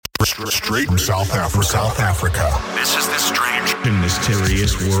Straight from South Africa. This is the strange and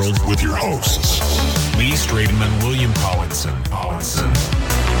mysterious world with your hosts, Lee Stratum and William Collinson.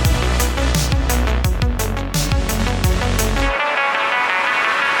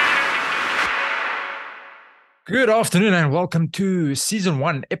 Good afternoon and welcome to Season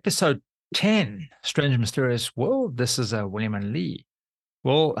 1, Episode 10, Strange and Mysterious World. This is William and Lee.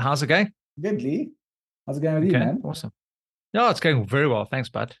 Well, how's it going? Good, Lee. How's it going with you, man? Awesome. No, it's going very well. Thanks,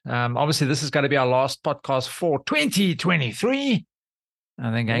 bud. Obviously, this is going to be our last podcast for 2023.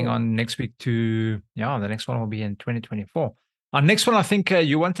 And then going on next week to, the next one will be in 2024. Our next one, I think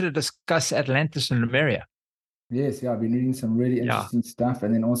you wanted to discuss Atlantis and Lemuria. Yes, I've been reading some really interesting stuff.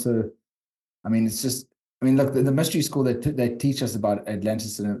 And then also, look, the mystery school, they teach us about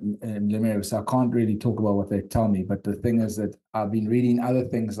Atlantis and Lemuria, so I can't really talk about what they tell me. But the thing is that I've been reading other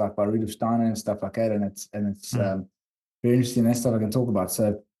things like by Rudolf Steiner and stuff like that, and it's very interesting. That's stuff I can talk about.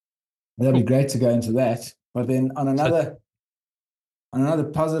 So that'd be great to go into that. But then on another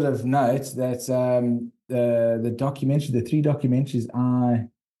positive note, that's the documentary, the 3 documentaries I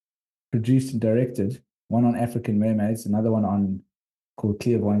produced and directed. One on African mermaids, another one called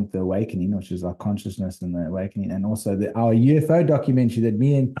Clairvoyant, the Awakening, which is our consciousness and the awakening, and also our UFO documentary that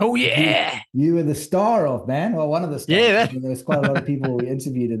me and you were the star of, man. Well, one of the stars. Yeah, there was quite a lot of people we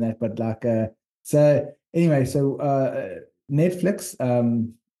interviewed in that, but Netflix,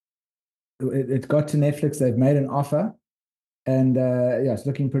 it got to Netflix. They've made an offer, and it's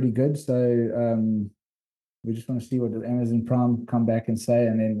looking pretty good. So we just want to see what Amazon Prime come back and say,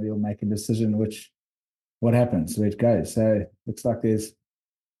 and then we'll make a decision what happens, where it goes. So looks like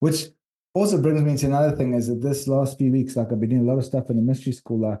which also brings me to another thing, is that this last few weeks, like I've been doing a lot of stuff in the mystery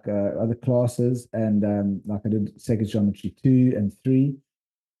school, like other classes, and like I did Sacred Geometry 2 and 3.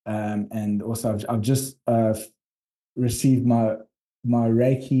 And also I've just received my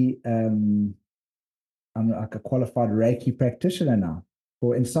Reiki. I'm like a qualified Reiki practitioner now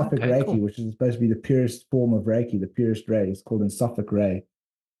for Insophic Reiki, cool. Which is supposed to be the purest form of Reiki, the purest ray. It's called Insophic Ray.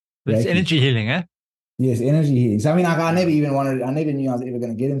 It's energy healing, eh? Yes, energy healing. So I mean, I never knew I was ever going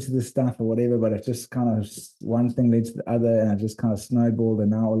to get into this stuff or whatever, but it just kind of, one thing led to the other, and I just kind of snowballed,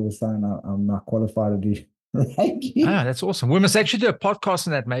 and now all of a sudden I'm not qualified to do Reiki. That's awesome. We must actually do a podcast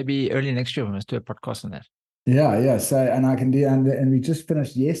on that. Maybe early next year we must do a podcast on that. Yeah. So, and I can do, and we just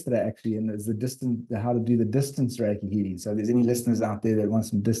finished yesterday actually, and there's how to do the distance Reiki healing. So if there's any listeners out there that want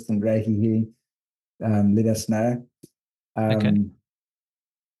some distant Reiki healing, let us know. Okay.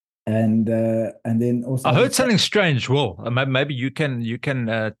 And then also I heard something strange. Well, maybe you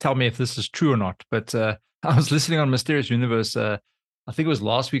can tell me if this is true or not. But I was listening on Mysterious Universe. I think it was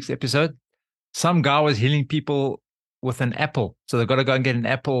last week's episode. Some guy was healing people with an apple, so they've got to go and get an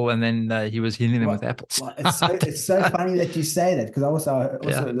apple, and then he was healing them with apples. Well, it's so funny that you say that, because I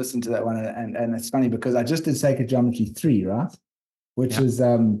also listened to that one, and it's funny because I just did Sacred Geometry 3, right? Which is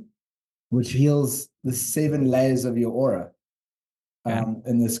which heals the 7 layers of your aura.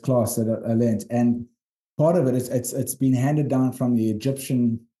 In this class that I learned, and part of it is it's been handed down from the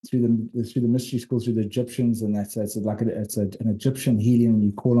Egyptian through the mystery school, through the Egyptians, and that's it's an Egyptian healing, and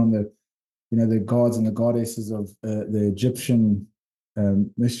you call on the gods and the goddesses of the Egyptian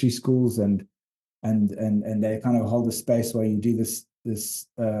mystery schools, and they kind of hold the space where you do this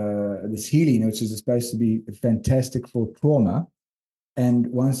healing, which is supposed to be fantastic for trauma. And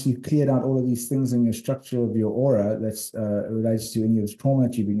once you've cleared out all of these things in your structure of your aura that's relates to any of the trauma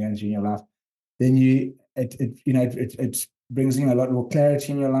that you've been going through in your life, then it brings in a lot more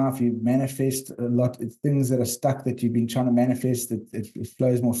clarity in your life. You manifest a lot of things that are stuck that you've been trying to manifest. It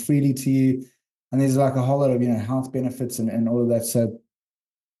flows more freely to you, and there's like a whole lot of health benefits and all of that. So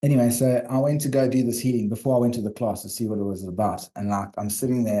anyway, so I went to go do this healing before I went to the class to see what it was about, and like I'm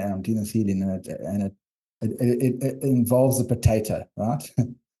sitting there and I'm doing this healing, and it involves a potato, right?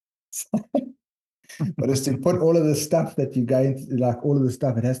 But it's to put all of the stuff that you go into, like all of the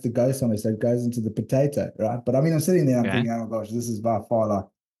stuff, it has to go somewhere, so it goes into the potato, right? But I mean, I'm sitting there, I'm thinking, oh my gosh, this is by far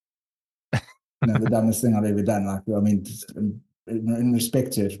like the dumbest thing I've ever done. Like, I mean, in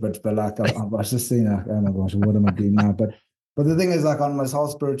respect to it, but like I was just saying, like, oh my gosh, what am I doing now? But the thing is, like on this whole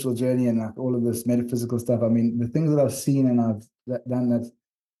spiritual journey and like all of this metaphysical stuff, I mean, the things that I've seen and I've done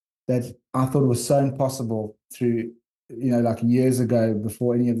that I thought was so impossible through, like years ago,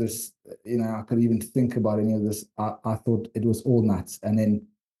 before any of this, I could even think about any of this. I thought it was all nuts. And then,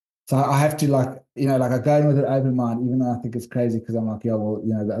 so I have to I go in with an open mind, even though I think it's crazy, because I'm like,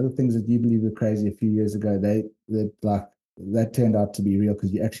 the other things that you believe were crazy a few years ago, that turned out to be real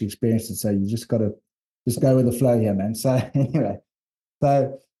because you actually experienced it. So you just got to go with the flow here, man. So anyway,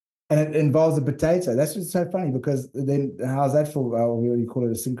 And it involves a potato. That's just so funny because then how's that for? We call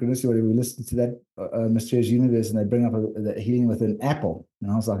it a synchronicity. Where we listen to that mysterious universe, and they bring up the healing with an apple, and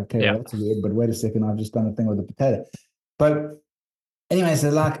I was like, okay, well, that's weird. But wait a second, I've just done a thing with a potato. But anyway, so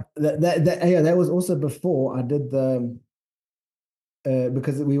like that was also before I did the.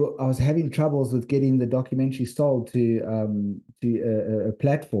 Because I was having troubles with getting the documentary sold to a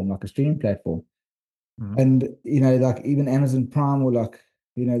platform, like a streaming platform. And like even Amazon Prime were like,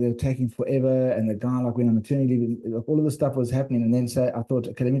 they were taking forever, and the guy like went on maternity leave, like all of this stuff was happening. And then so I thought,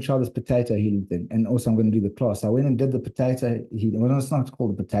 okay, let me try this potato healing thing, and also I'm going to do the class. So I went and did the potato healing. Well, it's not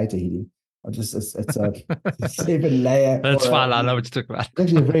called the potato healing. It's a 7-layer. That's fine. I know what you're talking about. It's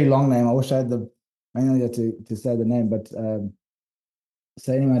actually a very long name. I wish I had the manual to say the name, but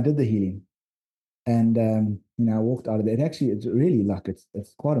so anyway, I did the healing, and I walked out of there. It's really like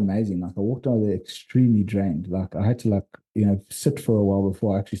it's quite amazing. Like I walked out of there extremely drained. Like I had to sit for a while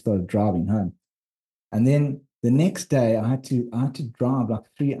before I actually started driving home. And then the next day I had to drive like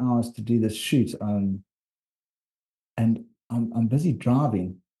 3 hours to do this shoot. And I'm busy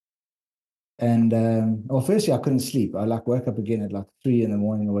driving. And firstly I couldn't sleep. I woke up again at like 3 in the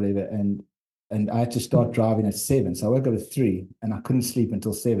morning or whatever, and I had to start driving at 7. So I woke up at 3 and I couldn't sleep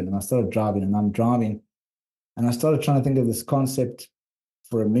until 7. And I started driving, and I'm driving. And I started trying to think of this concept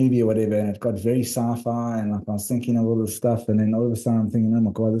for a movie or whatever, and it got very sci-fi, and like I was thinking of all this stuff, and then all of a sudden I'm thinking, oh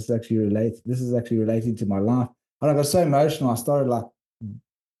my God, this is actually related to my life. And I got so emotional, I started like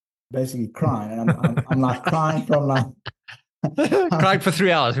basically crying, and I'm like crying from like crying for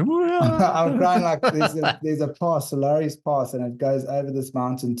 3 hours. I'm crying like there's a pass, Solari's Pass, and it goes over this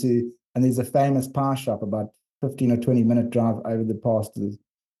mountain and there's a famous pie shop about 15 or 20-minute drive over the pass. So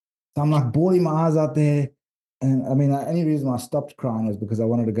I'm like bawling my eyes out there. And I mean, the only reason I stopped crying was because I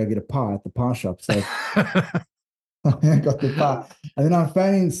wanted to go get a pie at the pie shop. So I got the pie. And then I'm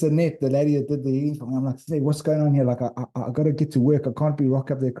phoning Sanette, the lady that did the healing for me. I'm like, Sanette, what's going on here? Like, I got to get to work. I can't be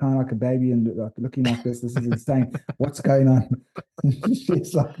rock up there crying like a baby and like looking like this. This is insane. What's going on?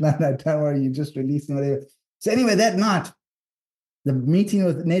 She's like, no, don't worry. You're just releasing whatever. So anyway, that night, the meeting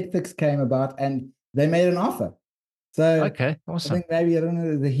with Netflix came about, and they made an offer. So okay, awesome. I think maybe, I don't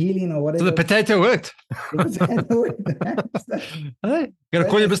know, the healing or whatever. So the potato worked. The potato worked. Hey, gotta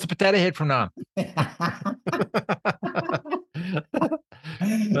call you Mr. Potato Head from now on.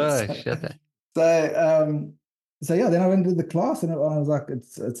 Oh, shit. So yeah, then I went to the class, and I was like,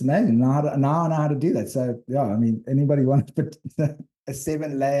 it's amazing. Now I know how to do that. So yeah, I mean, anybody want to put a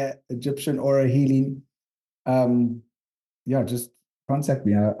 7-layer Egyptian aura healing, yeah, just contact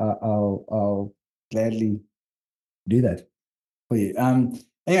me. I'll gladly do that for you.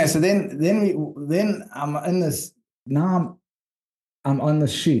 Anyway, so then I'm in this, now I'm on the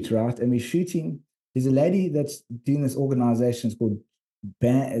shoot, right? And we're shooting. There's a lady that's doing this organization. It's called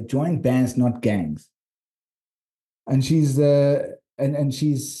Join Bands Not Gangs. And she's and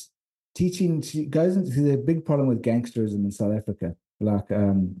she's teaching. She goes into the big problem with gangsterism in South Africa, like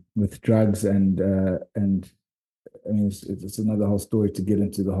with drugs and I mean, it's another whole story to get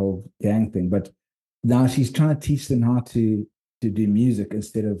into the whole gang thing. But now she's trying to teach them how to do music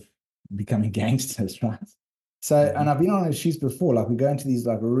instead of becoming gangsters, right? So, and I've been on her shoots before. Like we go into these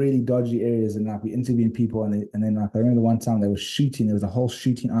like really dodgy areas, and like we interviewing people, and then like I remember one time they were shooting. There was a whole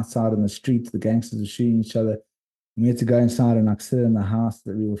shooting outside on the street. The gangsters were shooting each other. And we had to go inside and like sit in the house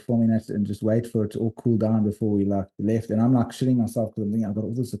that we were filming at and just wait for it to all cool down before we like left. And I'm like shitting myself because I'm thinking I've got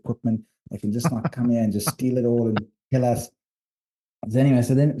all this equipment. They can just like come here and just steal it all and kill us. So anyway,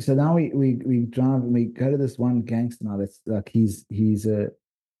 so now we drive and we go to this one gangster now that's like he's a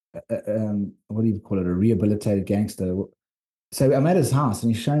what do you call it, a rehabilitated gangster. So I'm at his house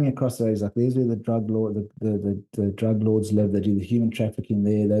and he's showing me across the road. He's like, there's where the drug drug lords live. They do the human trafficking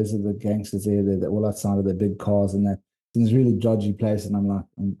there. Those are the gangsters there. They're all outside of their big cars and that. It's this really dodgy place. And I'm like,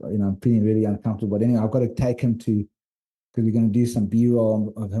 I'm feeling really uncomfortable. But anyway, I've got to take him because we're going to do some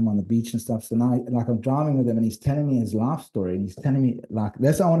B-roll of him on the beach and stuff. So now, like, I'm driving with him and he's telling me his life story. And he's telling me, like,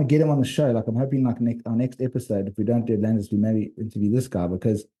 that's why I want to get him on the show. Like, I'm hoping, like, our next episode, if we don't do Atlantis, we maybe interview this guy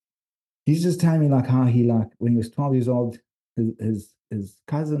because he's just telling me, like, how he, like, when he was 12 years old, his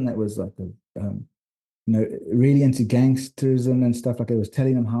cousin that was, like, really into gangsterism and stuff, like, it was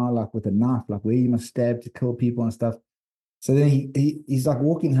telling him how, like, with a knife, like, where you must stab to kill people and stuff. So then he's, like,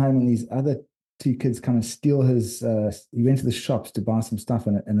 walking home and these other two kids come and steal his he went to the shops to buy some stuff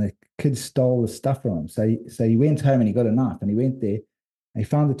and the kids stole the stuff from him. So he went home and he got a knife and he went there and he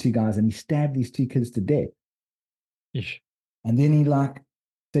found the two guys and he stabbed these two kids to death. Ish. And then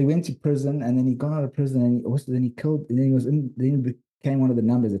so he went to prison and then he got out of prison and then he killed, and then he became one of the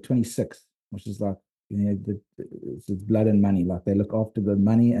numbers at 26, which is like it's blood and money. Like they look after the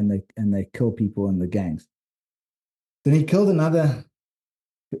money and they kill people in the gangs. Then he killed another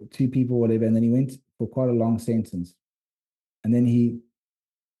 2 people, whatever, and then he went for quite a long sentence. And then he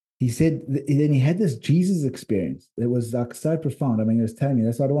said, then he had this Jesus experience. It was like so profound. I mean, he was telling me,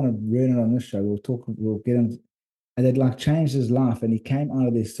 that's why I don't want to ruin it on this show. We'll get him. And it like changed his life. And he came out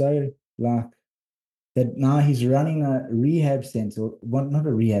of there so like that now he's running a rehab center, not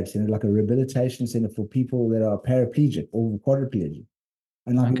a rehab center, like a rehabilitation center for people that are paraplegic or quadriplegic.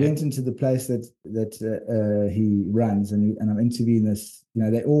 And like he went into the place that he runs, and I'm interviewing this.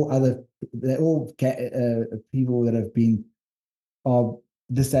 They're all people that are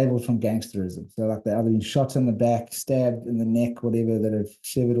disabled from gangsterism. So like they're either been shot in the back, stabbed in the neck, whatever, that have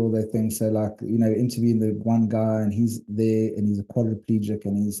severed all their things. So like interviewing the one guy, and he's there, and he's a quadriplegic,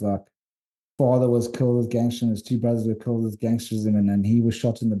 and he's like, father was killed with gangsterism, his 2 brothers were killed with gangsterism, and he was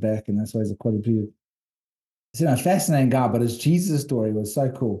shot in the back, and that's why he's a quadriplegic. It's a fascinating guy, but his Jesus story was so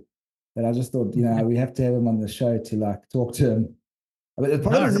cool that I just thought, we have to have him on the show to like talk to him. But the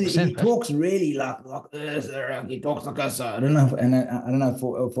problem is he talks really like this. He talks like us. I don't know, I don't know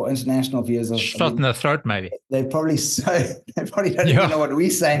for international viewers. Shot in the throat, maybe. They probably don't even know what we're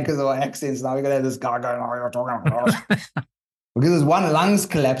saying because of our accents. Now we're gonna have this guy going, "Oh, you're talking about." Because his one lungs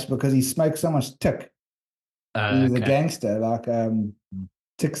collapsed because he smoked so much tick. He was a gangster, like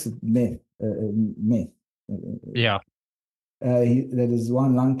ticks meth. That his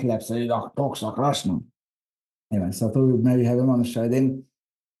one lung collapsed, so he like talks like us now. Anyway, so I thought we'd maybe have him on the show then.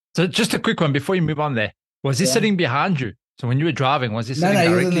 So just a quick one before you move on there. Was he sitting behind you? So when you were driving, was he sitting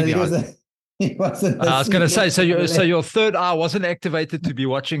directly behind you? He wasn't. I was going to say, so your third eye wasn't activated to be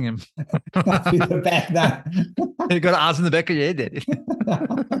watching him. The back now. You got eyes in the back of your head, Daddy.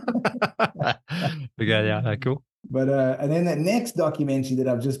 Okay, cool. But and then the next documentary that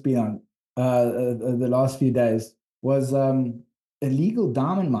I've just been on the last few days was illegal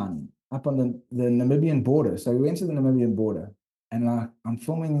diamond mining up on the Namibian border. So we went to the Namibian border, and like I'm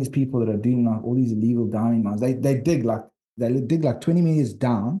filming these people that are doing like all these illegal diamond mines. They dig like 20 meters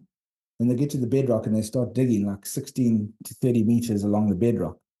down. Then they get to the bedrock and they start digging like 16 to 30 meters along the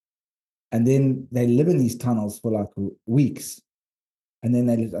bedrock. And then they live in these tunnels for like weeks. And then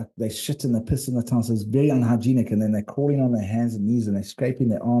they shit and they piss in the tunnels. So it's very unhygienic. And then they're crawling on their hands and knees and they're scraping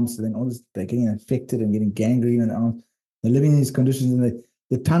their arms. So then they're getting infected and getting gangrene in their arms. They're living in these conditions, and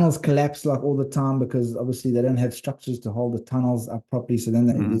the tunnels collapse like all the time because obviously they don't have structures to hold the tunnels up properly. So then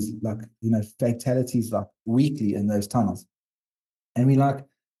there's like, fatalities like weekly in those tunnels. And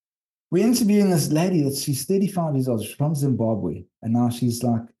we're interviewing this lady that she's 35 years old. She's from Zimbabwe. And now she's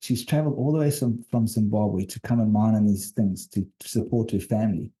traveled all the way from Zimbabwe to come and mine in these things to support her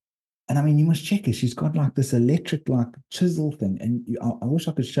family. And I mean, you must check her. She's got like this electric like chisel thing. And I wish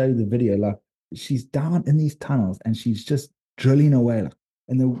I could show you the video. Like she's down in these tunnels and she's just drilling away like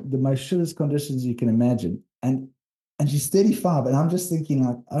in the most shittest conditions you can imagine. And she's 35, and I'm just thinking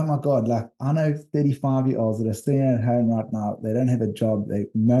like, oh my God, like I know 35-year-olds that are sitting at home right now. They don't have a job. They're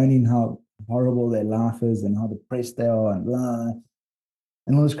moaning how horrible their life is and how depressed they are and blah,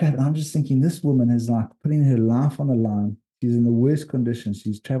 and all this crap. And I'm just thinking this woman is like putting her life on the line. She's in the worst conditions.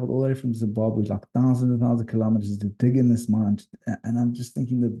 She's traveled all the way from Zimbabwe, like thousands and thousands of kilometers to dig in this mine. And I'm just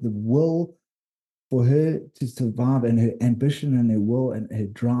thinking that the will for her to survive and her ambition and her will and her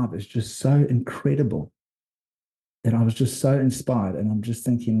drive is just so incredible. And I was just so inspired, and I'm just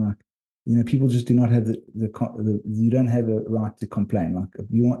thinking, like, people just do not have you don't have a right to complain. Like, if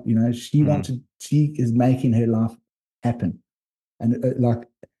you want, she is making her life happen, and and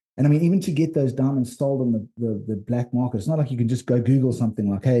I mean, even to get those diamonds sold on the black market, it's not like you can just go Google something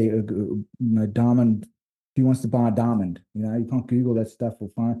like, hey, diamond. Who wants to buy a diamond? You can't Google that stuff or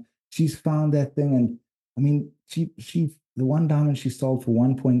find. She's found that thing, and I mean, she the one diamond she sold for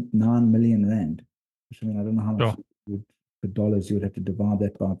 1.9 million rand. Which, I mean, I don't know how much. Sure. For dollars, you would have to divide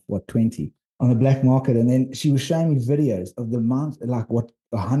that by 20 on the black market. And then she was showing me videos of the amount, like what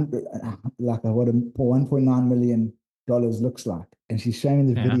what a $1.9 million looks like. And she's showing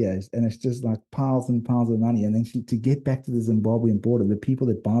me the videos, and it's just like piles and piles of money. And then to get back to the Zimbabwean border, the people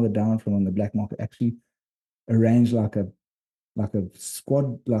that buy the diamond from on the black market actually arrange like a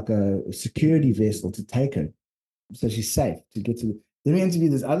squad, like a security vessel to take her, so she's safe to get to the. Then we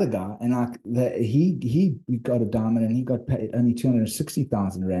interviewed this other guy, and he got a diamond, and he got paid only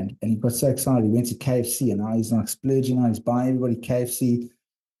 260,000 rand, and he got so excited he went to KFC, and now he's like splurging. Now he's buying everybody KFC.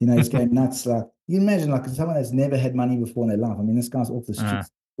 He's going nuts. Like you imagine, like someone that's never had money before in their life. I mean, this guy's off the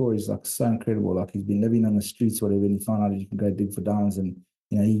streets. Story is like so incredible. Like he's been living on the streets, whatever, and he found out that you can go dig for diamonds, and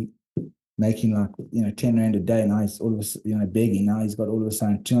he making like, 10 rand a day. Now he's all of a begging. Now he's got all of a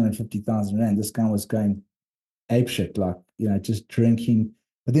sudden 250,000 rand. This guy was going apeshit, like, just drinking.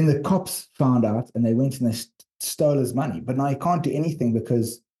 But then the cops found out and they went and they stole his money. But now he can't do anything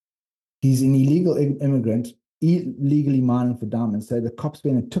because he's an illegal immigrant, illegally mining for diamonds. So the cops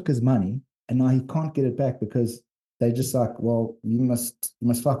went and took his money, and now he can't get it back because they just like, well, you must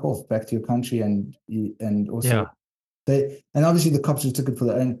fuck off back to your country, and also and obviously the cops just took it for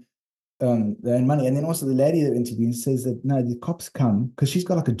their own money. And then also the lady that interviewed says that no, the cops come because she's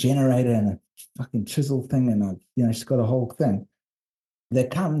got like a generator and a fucking chisel thing, and she's got a whole thing. They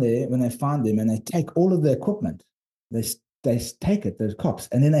come there when they find them and they take all of the equipment. They take it, those cops,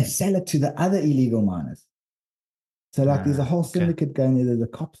 and then they sell it to the other illegal miners. So like there's a whole syndicate going there that the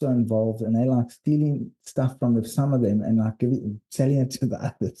cops are involved, and they like stealing stuff from some of them and like selling it to the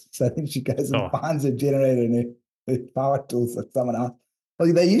others. So I think she goes and finds a generator and her power tools at someone else.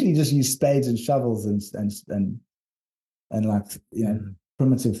 Well, they usually just use spades and shovels and like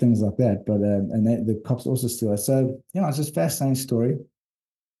primitive things like that. But the cops also steal it. So it's just a fascinating story.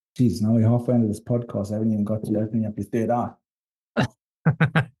 Jeez, now we're halfway into this podcast. I haven't even got to opening up your third eye.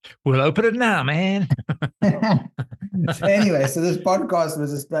 We'll open it now, man. So anyway, so this podcast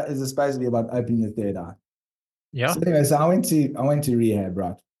is supposed to be about opening your third eye. Yeah. So anyway, so I went to rehab,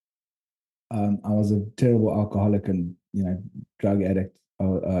 right? I was a terrible alcoholic and drug addict.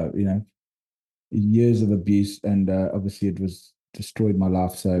 Years of abuse, and obviously it was destroyed my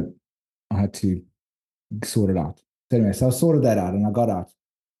life. So I had to sort it out. So anyway, so I sorted that out, and I got out.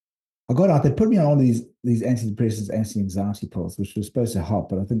 They put me on all these antidepressants, anti-anxiety pills, which was supposed to help,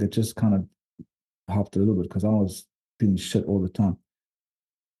 but I think it just kind of helped a little bit because I was feeling shit all the time.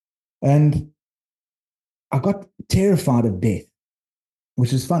 And I got terrified of death,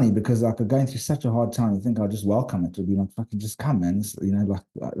 which is funny because like I'm going through such a hard time. You think I'll just welcome it to be like, fucking just come, man.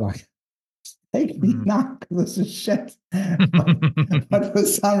 Like take me now because this is shit. But for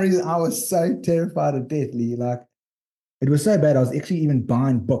some reason, I was so terrified of death, Lee. Like, it was so bad. I was actually even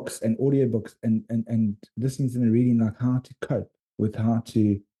buying books and audiobooks and listening to them and reading like how to cope with how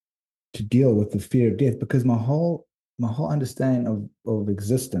to deal with the fear of death, because my whole understanding of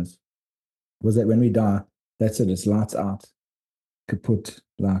existence was that when we die, that's it. It's lights out, kaput.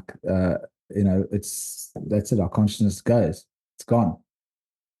 Like that's it. Our consciousness goes. It's gone.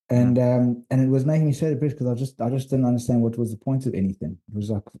 And it was making me so depressed because I just didn't understand what was the point of anything. It was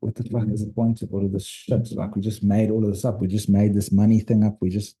like, what the fuck is the point of all of this shit? Like, we just made all of this up. We just made this money thing up. We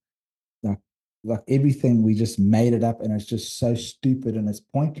just like everything, we just made it up, and it's just so stupid and it's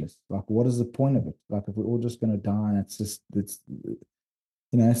pointless. Like, what is the point of it? Like, if we're all just going to die, and it's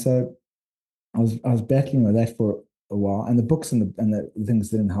so I was battling with that for a while, and the books and the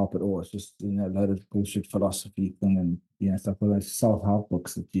things didn't help at all. It's just a load of bullshit philosophy thing, and stuff like those self-help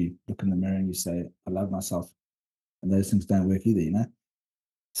books that you look in the mirror and you say, I love myself, and those things don't work either,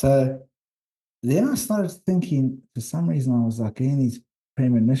 So then I started thinking, for some reason I was like getting these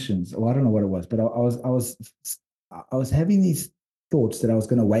premonitions, or I don't know what it was, but I was having these thoughts that I was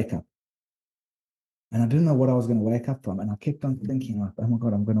going to wake up. And I didn't know what I was going to wake up from. And I kept on thinking, like, oh my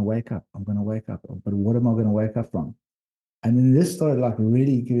God, I'm going to wake up. I'm going to wake up. But what am I going to wake up from? And then this started like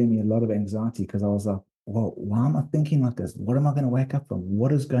really giving me a lot of anxiety, because I was like, well, why am I thinking like this? What am I going to wake up from?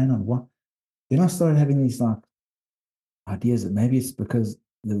 What is going on? What? Then I started having these like ideas that maybe it's because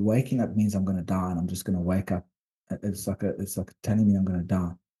the waking up means I'm going to die, and I'm just going to wake up. It's like telling me I'm going to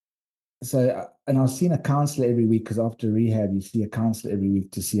die. So, and I was seeing a counselor every week, because after rehab, you see a counselor every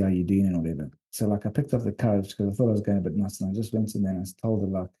week to see how you're doing and whatever. So like I picked up the courage because I thought I was going a bit nuts, and I just went in there and I told her,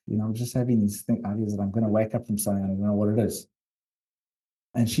 like, I'm just having these ideas that I'm going to wake up from something, and I don't know what it is.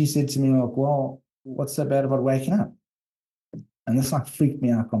 And she said to me, like, well, what's so bad about waking up? And this like freaked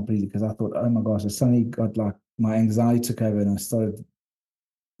me out completely, because I thought, oh my gosh, I suddenly got like, my anxiety took over, and I started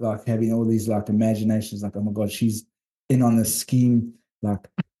like having all these like imaginations, like, oh my God, she's in on this scheme, like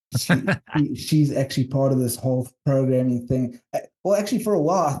she's actually part of this whole programming thing. Well, actually, for a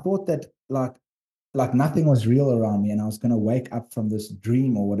while, I thought that like nothing was real around me, and I was going to wake up from this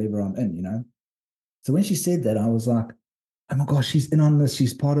dream or whatever I'm in, So when she said that, I was like, oh my gosh, she's in on this.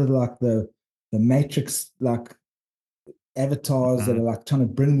 She's part of like the Matrix, like avatars that are like trying to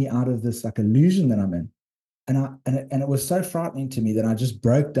bring me out of this like illusion that I'm in. And it was so frightening to me that I just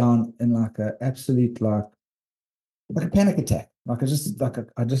broke down in like an absolute like a panic attack. Like I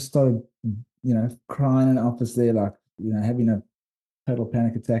just started, crying in the office there, like, having a total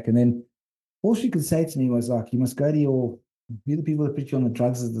panic attack. And then all she could say to me was like, you must go to you're the people that put you on the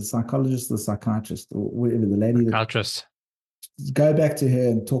drugs, as the psychologist, the psychiatrist, or whatever, the lady. Psychiatrist. Go back to her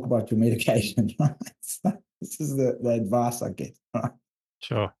and talk about your medication. Right? This is the advice I get. Right?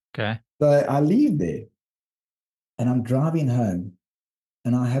 Sure. Okay. So I leave there and I'm driving home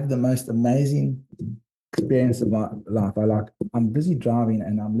and I have the most amazing experience of my life. I'm busy driving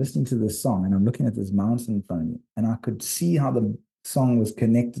and I'm listening to this song and I'm looking at this mountain in front of me and I could see how the song was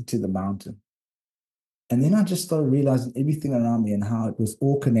connected to the mountain. And then I just started realizing everything around me and how it was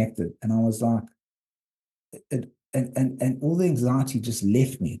all connected. And I was like, and all the anxiety just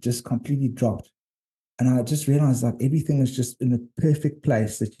left me, just completely dropped. And I just realized like everything is just in the perfect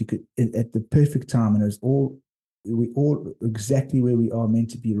place that you could at the perfect time. And we all exactly where we are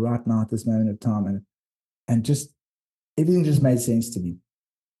meant to be right now at this moment of time. And just everything just made sense to me.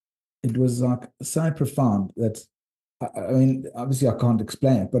 It was like so profound that I mean, obviously I can't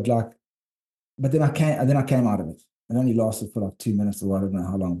explain it, but then I came out of it. It only lasted for like 2 minutes or I don't know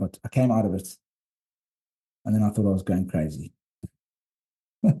how long, but I came out of it. And then I thought I was going crazy.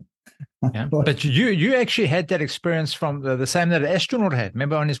 Yeah. But you actually had that experience from the same that an astronaut had.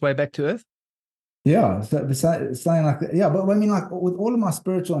 Remember on his way back to Earth? Yeah, so something like that. Yeah, but I mean, like with all of my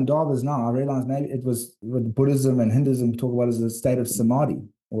spiritual endeavors now, I realized maybe it was what Buddhism and Hinduism talk about as a state of samadhi,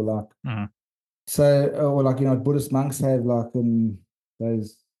 or like or like Buddhist monks have like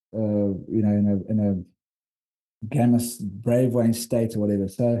those in a gamma brainwave state or whatever.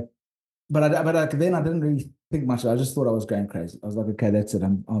 So, but then I didn't really think much. I just thought I was going crazy. I was like, okay, that's it.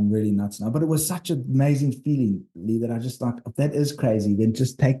 I'm really nuts now. But it was such an amazing feeling, Lee, that I just like, if that is crazy, then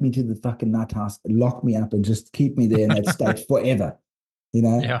just take me to the fucking nut house, lock me up, and just keep me there in that state forever.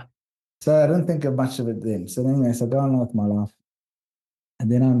 Yeah. So I didn't think of much of it then. So anyway, so I go on with my life, and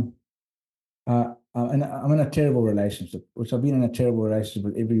then I'm in a terrible relationship, which I've been in a terrible relationship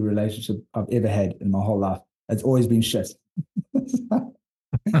with every relationship I've ever had in my whole life. It's always been shit.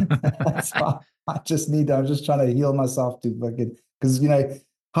 That's why I'm just trying to heal myself to fucking, because,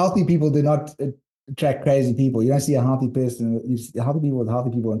 healthy people do not attract crazy people. You don't see a healthy person, you see healthy people with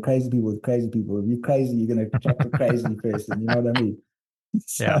healthy people and crazy people with crazy people. If you're crazy, you're going to attract a crazy person. You know what I mean?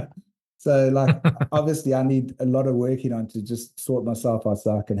 Yeah. So like, obviously I need a lot of working on to just sort myself out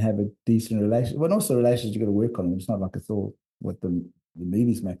so I can have a decent relationship. Well, also relationships, you got to work on them. It's not like it's all what the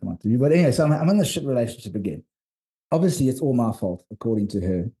movies make them out to be. But anyway, so I'm in a shit relationship again. Obviously, it's all my fault, according to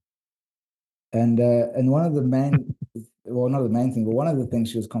her. And one of the main, well, not the main thing, but one of the things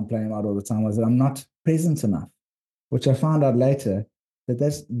she was complaining about all the time was that I'm not present enough, which I found out later that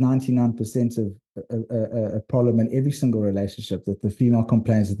that's 99% of a problem in every single relationship, that the female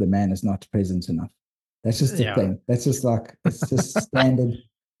complains that the man is not present enough. That's just the thing. That's just like, it's just standard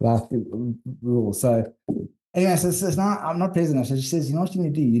life rule. So anyway, so now I'm not present enough. So she says, you know what you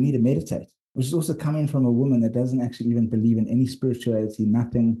need to do? You need to meditate, which is also coming from a woman that doesn't actually even believe in any spirituality,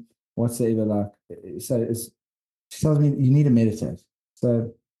 nothing whatsoever. She tells me you need to meditate.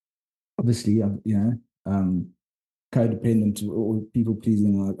 So obviously, codependent or people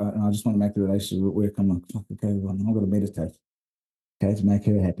pleasing, and I just want to make the relationship work. I'm like, fuck, okay, well, I'm not going to meditate, okay, to make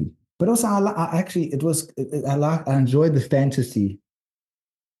her happy. But also, I enjoyed the fantasy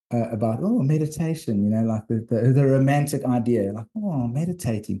about meditation, like the romantic idea, like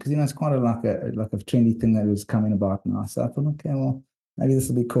meditating, because it's quite like a trendy thing that was coming about now. So I thought, okay, well, maybe this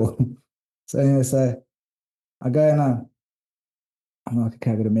will be cool. So anyway, so I go and I'm like,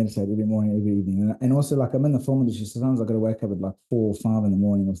 okay, I got to meditate every morning, every evening, and also like I'm in the form industry. So sometimes I got to wake up at like 4 or 5 in the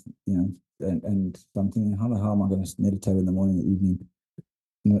morning, and so I'm thinking, how the hell am I going to meditate in the morning and evening?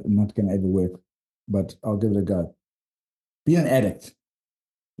 Not going to ever work, but I'll give it a go. Be an addict.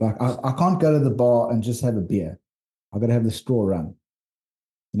 Like I can't go to the bar and just have a beer. I got to have the straw run.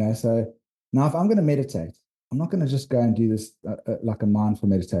 So now if I'm going to meditate, I'm not going to just go and do this like a mindful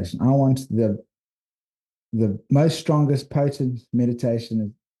meditation. I want the most strongest potent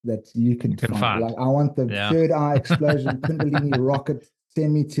meditation that you can find. Like I want the third eye explosion, Kundalini rocket,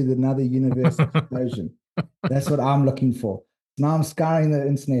 send me to another universe explosion. That's what I'm looking for. Now I'm scouring the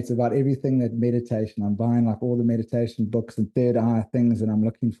internet about everything that meditation. I'm buying like all the meditation books and third eye things, and I'm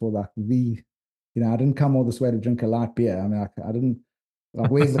looking for like I didn't come all this way to drink a light beer. I mean, like, I didn't, like,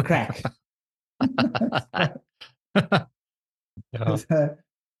 where's the crack? Yeah.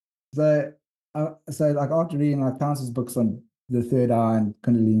 So like after reading like countless books on the third eye and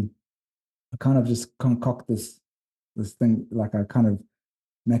Kundalini, I kind of just concoct this thing, like I kind of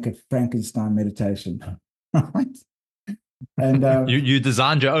make it Frankenstein meditation. Right? And you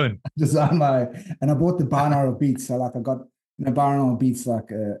designed your own. And I bought the binaural beats. So like I got binaural beats, like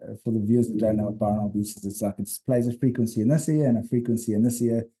for the viewers that don't know what binaural beats is, it's like it plays a frequency in this ear and a frequency in this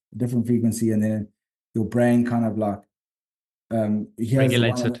ear, a different frequency, and then your brain kind of like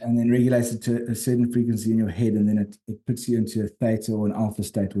regulates it, and then regulates it to a certain frequency in your head, and then it puts you into a theta or an alpha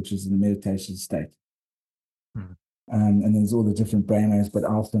state, which is the meditation state. And there's all the different brainwaves, but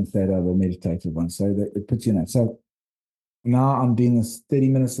alpha and theta are the meditative ones. So that it puts you in that. So now I'm doing this 30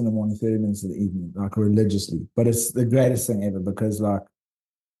 minutes in the morning, 30 minutes in the evening, like religiously. But it's the greatest thing ever because like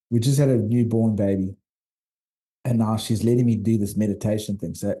we just had a newborn baby. And now she's letting me do this meditation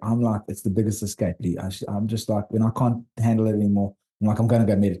thing. So I'm like, it's the biggest escape. I'm just like, when I can't handle it anymore, I'm like, I'm going to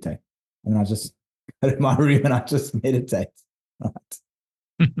go meditate. And I just go to my room and I just meditate. Right.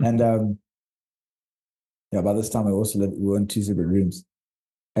 And yeah, by this time we were in 2 separate rooms.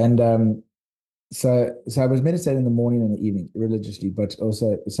 And so I was meditating in the morning and the evening religiously, but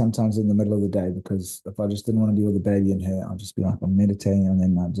also sometimes in the middle of the day, because if I just didn't want to deal with the baby and her, I'd just be like, I'm meditating, and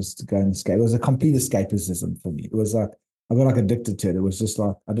then I'd just go and escape. It was a complete escapism for me. It was like, I got like addicted to it. It was just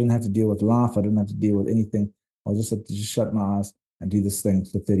like, I didn't have to deal with life. I didn't have to deal with anything. I just had to just shut my eyes and do this thing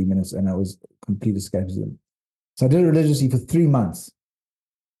for 30 minutes. And it was complete escapism. So I did it religiously for 3 months.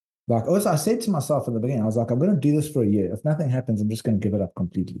 Like also, I said to myself in the beginning, I was like, I'm going to do this for a year. If nothing happens, I'm just going to give it up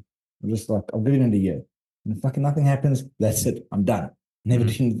completely. I'm just like, I'll give it in a year. And if fucking nothing happens, that's it. I'm done. Never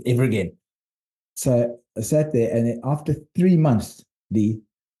doing it ever again. So I sat there, and after 3 months, 3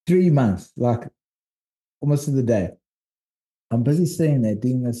 months, like almost to the day, I'm busy sitting there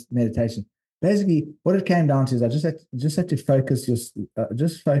doing this meditation. Basically, what it came down to is I just had to focus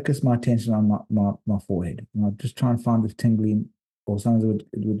focus my attention on my forehead. And I'd just try and find the tingling, or sometimes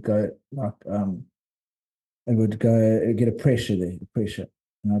it would go like it would go get a pressure there, pressure.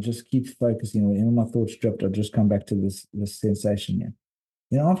 And I just keep focusing. Whenever my thoughts drift, I'll just come back to this sensation here.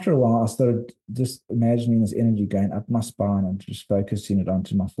 Then after a while, I started just imagining this energy going up my spine and just focusing it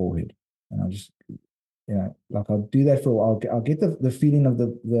onto my forehead. And I just, like I'll do that for a while. I'll get the feeling of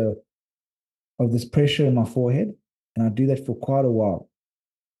of this pressure in my forehead, and I'll do that for quite a while.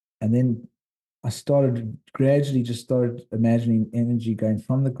 And then I gradually started imagining energy going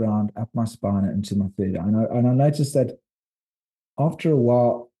from the ground up my spine and into my third eye. And I noticed that after a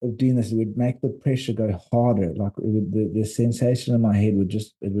while of doing this, it would make the pressure go harder. Like the sensation in my head the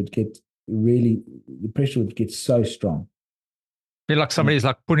pressure would get so strong. Feel like somebody's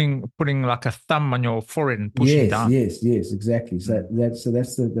like putting like a thumb on your forehead and pushing down. Yes, exactly. So that's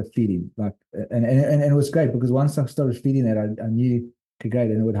the feeling. Like, and it was great because once I started feeling that, I knew, okay,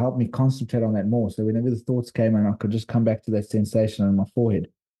 great, and it would help me concentrate on that more. So whenever the thoughts came in, I could just come back to that sensation on my forehead.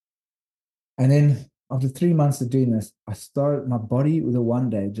 And then after 3 months of doing this, my body the one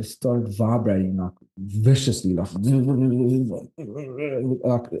day just started vibrating like viciously, like I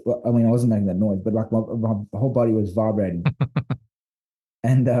mean, I wasn't making that noise, but like my whole body was vibrating.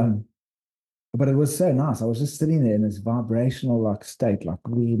 And but it was so nice. I was just sitting there in this vibrational like state, like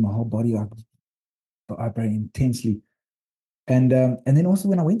my whole body like vibrating intensely. And then also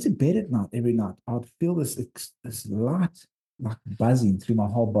when I went to bed at night, every night, I would feel this light like buzzing through my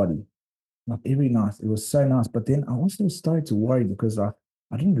whole body. Like every night. It was so nice. But then I also started to worry because I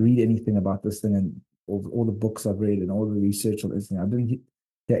didn't read anything about this thing, and all the books I've read and all the research on this thing. I didn't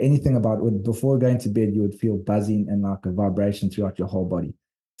hear anything about it. Before going to bed, you would feel buzzing and like a vibration throughout your whole body.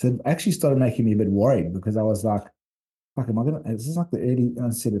 So it actually started making me a bit worried because I was like, fuck, is this like the early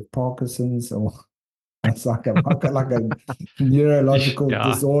onset of Parkinson's, or it's like I've got like a neurological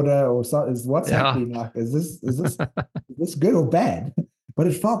disorder or something? What's happening? Like, is this good or bad? But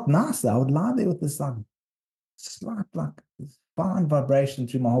it felt nice. I would lie there with this like slight, like fine vibration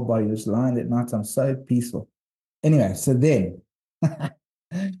through my whole body, just lying at night. I'm so peaceful. Anyway, so then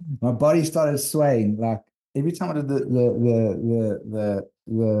my body started swaying. Like every time I did the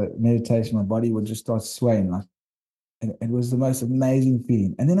meditation, my body would just start swaying. Like, and it was the most amazing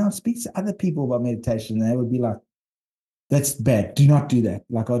feeling. And then I would speak to other people about meditation, and they would be like, "That's bad. Do not do that."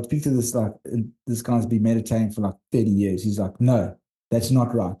 Like I'd speak to this guy's been meditating for like 30 years. He's like, "No, that's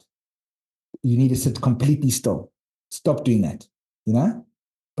not right. You need to sit completely still. Stop doing that."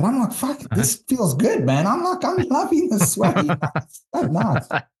 But I'm like, fuck, this feels good, man. I'm loving this sway. It's so nice.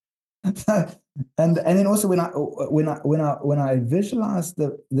 And then also when I visualized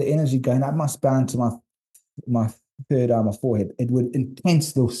the energy going up my spine to my third eye, my forehead, it would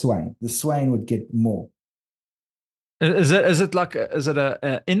intense the swaying. The swaying would get more. Is it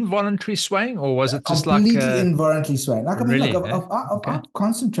a involuntary swaying, or was it just completely involuntary swaying? Like, I mean, really, look, if I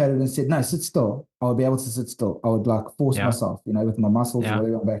concentrated and said, no, sit still, I would be able to sit still. I would like force myself, with my muscles or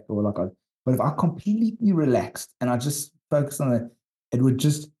whatever back, or like, but if I completely relaxed and I just focused on it, it would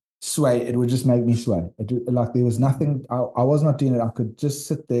just sway. It would just make me sway. Like there was nothing, I was not doing it. I could just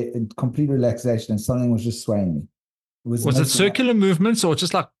sit there in complete relaxation and something was just swaying me. Was it circular movements or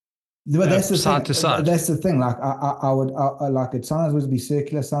just like but that's the side thing. to side? That's the thing. Like I would like it. Sometimes would be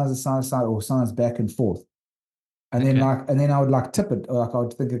circular, sometimes side to side, or sometimes back and forth. And then I would like tip it. Or like I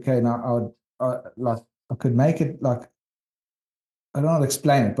would think, okay, now I would like could make it like, I don't know how to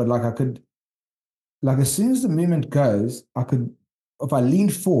explain it, but like I could, like as soon as the movement goes, I could, if I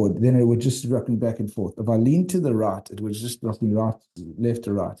leaned forward, then it would just rock me back and forth. If I leaned to the right, it would just rock me right, left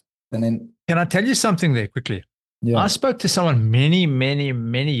to right. And then, Can I tell you something there quickly? yeah. I spoke to someone many, many,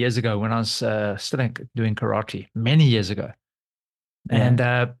 many years ago when I was still doing karate, many years ago. Yeah. And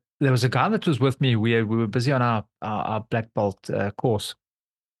there was a guy that was with me. We were busy on our black belt course.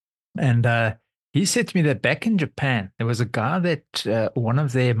 And he said to me that back in Japan, there was a guy that one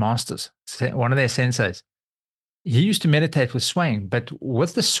of their masters, one of their senseis, he used to meditate with swaying. But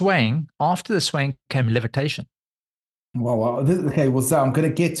with the swaying, after the swaying came levitation. Okay. Well, so I'm going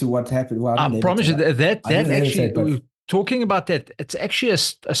to get to what happened. Well, I promise you that I didn't actually, levitate, but talking about that, it's actually a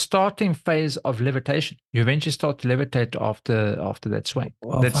starting phase of levitation. You eventually start to levitate after that swing.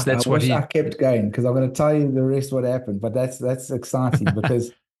 well, fuck, I what wish he. I kept going because I'm going to tell you the rest what happened. But that's exciting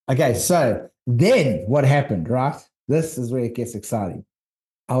because okay, so then what happened, right? This is where it gets exciting.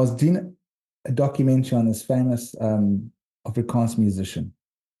 I was doing a documentary on this famous Afrikaans musician,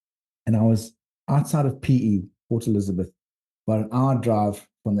 and I was outside of PE, Port Elizabeth, about an hour drive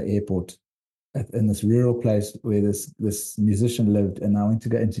from the airport, in this rural place where this musician lived, and I went to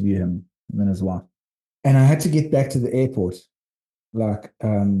go interview him and his wife. And I had to get back to the airport. Like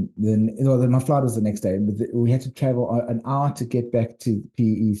then my flight was the next day, but we had to travel an hour to get back to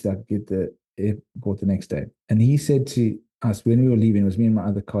PE so I could get the airport the next day. And he said to us when we were leaving, it was me and my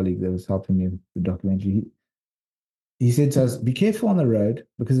other colleague that was helping me with the documentary. He said to us, "Be careful on the road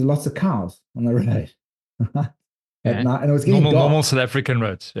because there are lots of cows on the road at night, and it was getting normal South African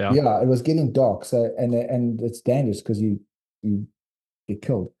roads. Yeah, yeah, it was getting dark. So and it's dangerous because you get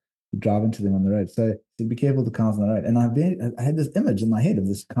killed. You drive into them on the road. So be careful of the cars on the road. And I had this image in my head of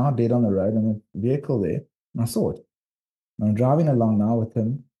this car dead on the road and a vehicle there, and I saw it. And I'm driving along now with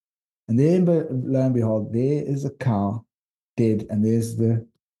him, and then lo and behold, there is a car dead, and there's the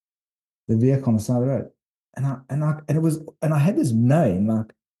vehicle on the side of the road. And I had this knowing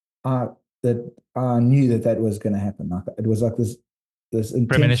like that I knew that was going to happen. Like it was like this intense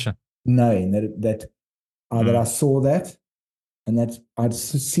premonition, knowing that I saw that, and that I'd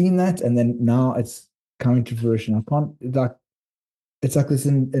seen that, and then now it's coming to fruition. I can't like it's like this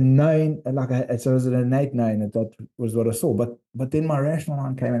in knowing, like so it was an innate knowing that was what I saw. But then my rational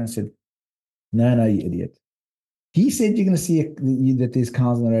mind came in and said, "No, you idiot." He said you're going to see that there's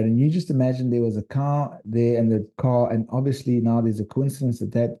cars on the road, and you just imagine there was a car there, and the car, and obviously now there's a coincidence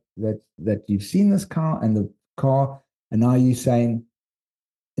that you've seen this car and the car, and now you're saying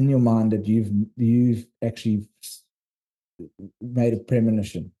in your mind that you've actually made a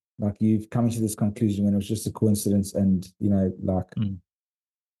premonition, like you've come to this conclusion when it was just a coincidence, and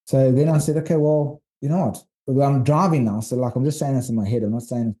So then I said, okay, well, you know what? Well, I'm driving now, so like I'm just saying this in my head. I'm not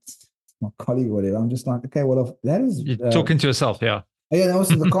saying it's my colleague or whatever. I'm just like, okay, well, if that is you're talking to yourself, yeah. Yeah, and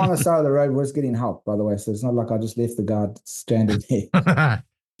also the car on the side of the road was getting help, by the way. So it's not like I just left the guy stranded there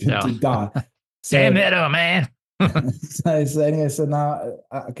to die. So, damn that, man. so anyway, so now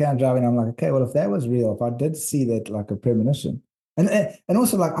I can't drive, and I'm like, okay, well, if that was real, if I did see that like a premonition, and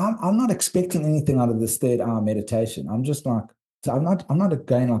also like I'm not expecting anything out of this third hour meditation. I'm just like, so I'm not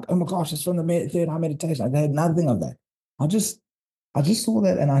going like, oh my gosh, it's from the third hour meditation. I had nothing of that. I just saw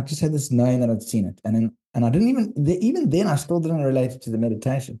that, and I just had this knowing that I'd seen it, and I didn't even then I still didn't relate it to the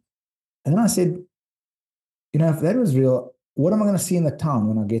meditation. And then I said, if that was real, what am I going to see in the town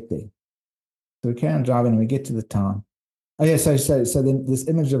when I get there? So we carry on driving, and we get to the town. Oh yeah, so then this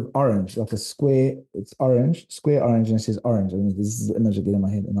image of orange, like a square, it's orange, square orange, and it says orange. And this is the image I get in my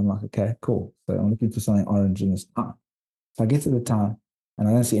head, and I'm like, okay, cool. So I'm looking for something orange in this town. So I get to the town, and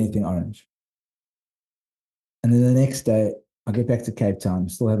I don't see anything orange. And then the next day, I get back to Cape Town,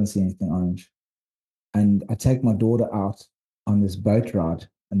 still haven't seen anything orange. And I take my daughter out on this boat ride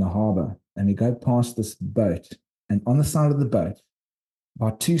in the harbor, and we go past this boat, and on the side of the boat,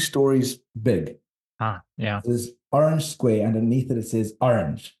 about 2 stories big, yeah, there's orange square. Underneath it says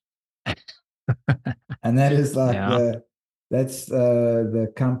orange. And that is like that's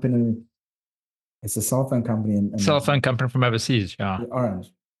the company. It's a cell phone company. Cell phone company from overseas, yeah.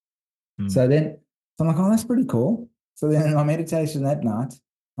 Orange. So then I'm like, oh, that's pretty cool. So then in my meditation that night,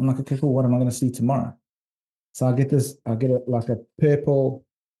 I'm like, okay, cool. What am I going to see tomorrow? So I get like a purple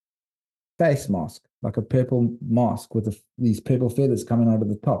face mask, like a purple mask with these purple feathers coming out of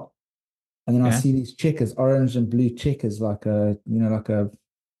the top. And then I see these checkers, orange and blue checkers, like a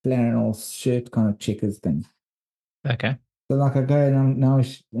flannel shirt kind of checkers thing. Okay. So like I go, and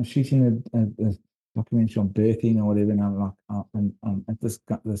I'm shooting a documentary on birthing or whatever, and I'm like, I'm at this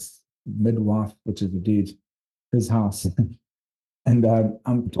midwife, which is the dude, his house, and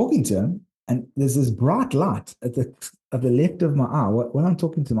I'm talking to him, and there's this bright light at the left of my eye. When I'm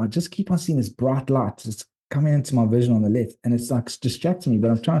talking to them, I just keep on seeing this bright light just coming into my vision on the left, and it's like distracting me.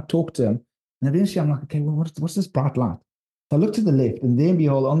 But I'm trying to talk to him, and eventually I'm like, okay, well, what's this bright light? So I look to the left, and then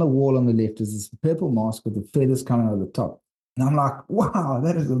behold, on the wall on the left is this purple mask with the feathers coming out of the top, and I'm like, wow,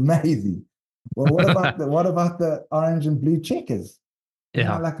 that is amazing. Well, what about the orange and blue checkers?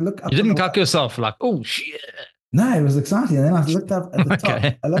 Yeah, like look up. You didn't cock yourself like, oh shit. No, it was exciting. And then I looked up at the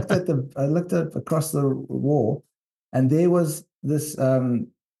Okay. top. I looked up across the wall, and there was this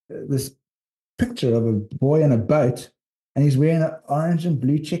picture of a boy in a boat, and he's wearing an orange and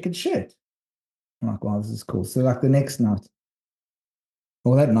blue checkered shirt. I'm like, wow, this is cool. So like the next night,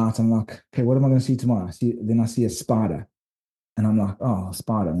 or that night, I'm like, okay, what am I going to see tomorrow? Then I see a spider, and I'm like, oh, a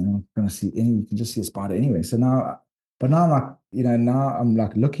spider. I'm not going to see any. You can just see a spider anyway. So now I'm like, now I'm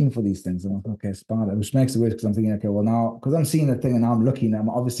like looking for these things. I'm like, okay, spider, which makes it worse because I'm thinking, okay, well now, because I'm seeing the thing and now I'm looking, I'm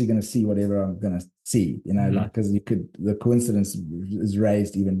obviously going to see whatever I'm going to see, like, because the coincidence is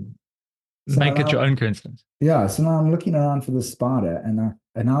raised even. So make it your own coincidence. Yeah. So now I'm looking around for the spider, and now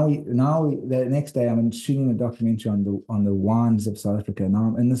the next day I'm shooting a documentary on the wines of South Africa. Now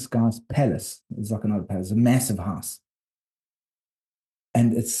I'm in this guy's palace. It's like another palace, a massive house.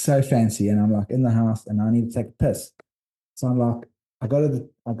 And it's so fancy. And I'm like in the house and I need to take a piss. So I'm like, I go to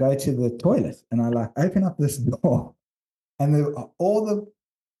the toilet and I like open up this door, and all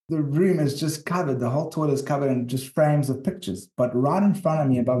the room is just covered. The whole toilet is covered in just frames of pictures. But right in front of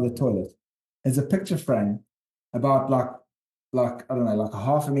me above the toilet is a picture frame about like I don't know, like a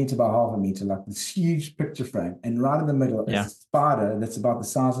half a meter by half a meter, like this huge picture frame. And right in the middle is a spider that's about the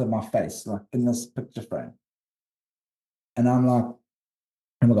size of my face, like in this picture frame. And I'm like,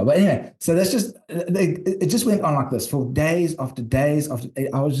 oh my God. But anyway, so that's just, it just went on like this for days after days after.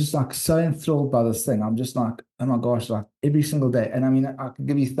 I was just like so enthralled by this thing. I'm just like, oh my gosh, like every single day. And I mean, I could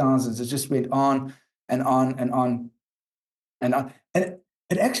give you thousands. It just went on and on and on and on. And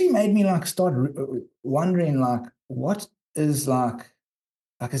it actually made me like start wondering, like, what is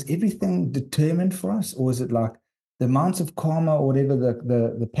is everything determined for us? Or is it like the amounts of karma or whatever,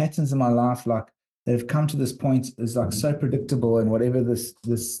 the patterns in my life, like, they've come to this point is like so predictable, and whatever this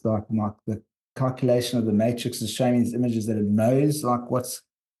like the calculation of the matrix is showing me these images that it knows like what's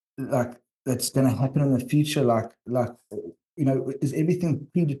like that's going to happen in the future. Like is everything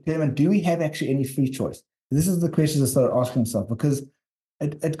predetermined? Do we have actually any free choice? This is the questions I started asking myself, because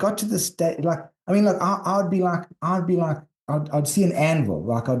it got to the state. Like, I mean, like I'd see an anvil.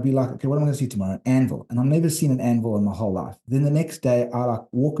 Like I'd be like, okay, what am I going to see tomorrow? An anvil, and I've never seen an anvil in my whole life. Then the next day, I like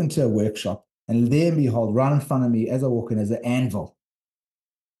walk into a workshop. And there and behold, right in front of me as I walk in is an anvil.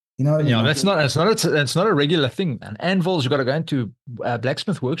 You know what I mean? Yeah, that's not a regular thing. And anvils, you got to go into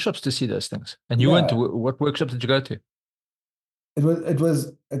blacksmith workshops to see those things. And you went to what workshop did you go to? It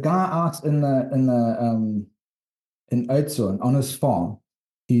was a guy out in Oudtshoorn on his farm.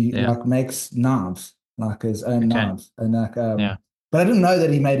 He like makes knives, like his own knives, and like But I didn't know that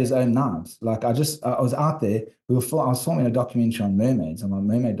he made his own knives. Like I was out there. I was filming a documentary on mermaids, on my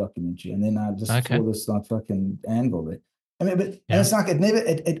mermaid documentary, and then I just saw this like fucking anvil there. I mean, and it's like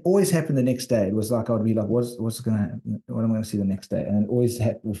it always happened the next day. It was like I'd be like, what am I going to see the next day? And it always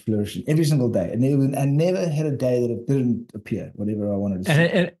happened, flourishing every single day. And I never had a day that it didn't appear, whatever I wanted to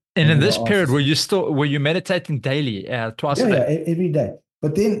see. And in this period, were you meditating daily, twice a day? Yeah, every day.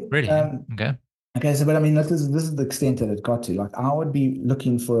 But then, really, okay, so but I mean, this is the extent that it got to. Like, I would be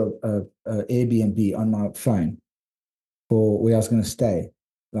looking for a Airbnb on my phone for where I was going to stay,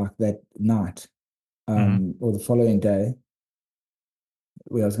 like that night, or the following day.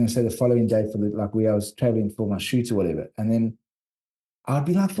 Where I was going to say the following day for where I was traveling for my shoot or whatever, and then I'd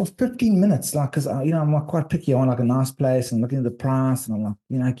be like for 15 minutes, like, because I'm like quite picky. I want like a nice place and looking at the price, and I'm like,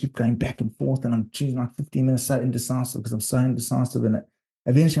 I keep going back and forth, and I'm choosing like 15 minutes, so indecisive because I'm so indecisive, and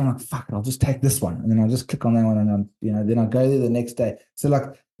eventually I'm like, fuck it, I'll just take this one, and then I'll just click on that one, and then I go there the next day. So like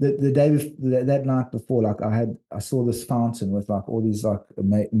the day before, that night before, like I saw this fountain with like all these like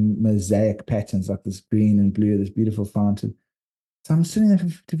mosaic patterns, like this green and blue, this beautiful fountain. So I'm sitting there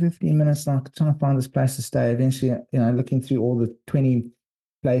for 15 minutes, like trying to find this place to stay. Eventually, looking through all the 20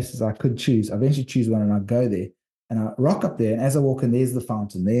 places I could choose. I eventually choose one, and I go there, and I rock up there. And as I walk in, there's the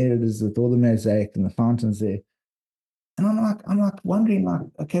fountain. There it is with all the mosaic, and the fountain's there. And I'm like wondering, like,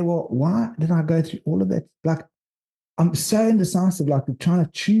 okay, well, why did I go through all of that? Like, I'm so indecisive, like trying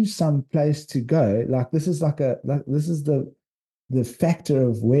to choose some place to go. Like, this is this is the factor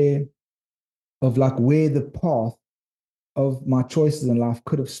of where the path of my choices in life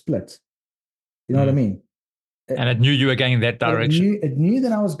could have split. You know what I mean? And it knew you were going in that direction. It knew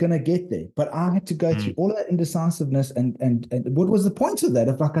that I was going to get there, but I had to go through all of that indecisiveness. And what was the point of that?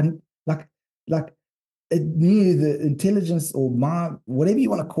 If like it knew the intelligence or my, whatever you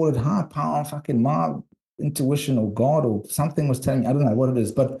want to call it, high power, fucking my intuition or God or something was telling me, I don't know what it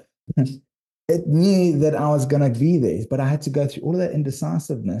is, but it knew that I was going to be there, but I had to go through all of that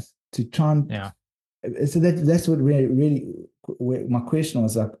indecisiveness to try and, so that's what really my question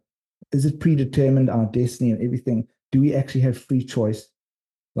was like, is it predetermined, our destiny and everything? Do we actually have free choice?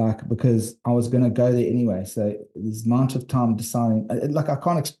 Like, because I was going to go there anyway. So this amount of time deciding, like, I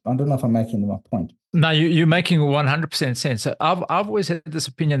don't know if I'm making my point. No, you're making 100% sense. So I've always had this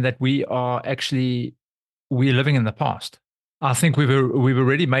opinion that we're living in the past. I think we've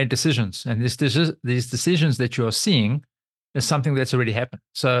already made decisions, and these decisions that you're seeing is something that's already happened.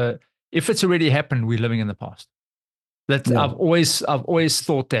 So if it's already happened, we're living in the past. I've always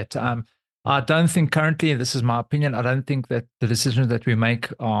thought that. I don't think currently, and this is my opinion, I don't think that the decisions that we make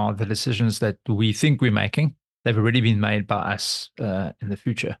are the decisions that we think we're making. They've already been made by us in the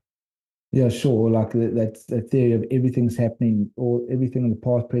future. Yeah, sure. Like that theory of everything's happening, or everything in the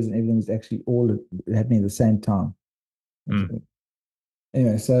past, present, everything is actually all happening at the same time.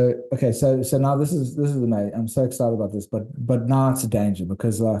 Anyway, so now this is amazing. I'm so excited about this, but now it's a danger,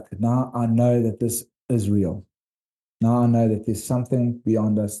 because like now I know that this is real. Now I know that there's something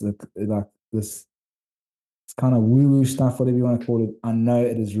beyond us, that like this, it's kind of woo-woo stuff, whatever you want to call it. I know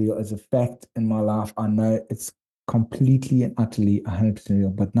it is real. It's a fact in my life. I know it's completely and utterly 100% real.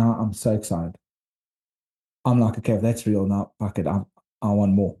 But now I'm so excited. I'm like, okay, if that's real, now fuck it, I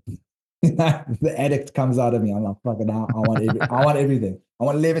want more. The addict comes out of me. I'm like, fuck it, now I want everything. I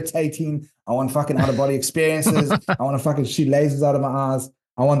want levitating. I want fucking out of body experiences. I want to fucking shoot lasers out of my eyes.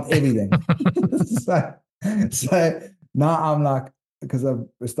 I want everything. So now I'm like, because I've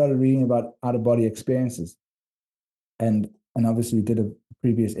started reading about out of body experiences, and obviously we did a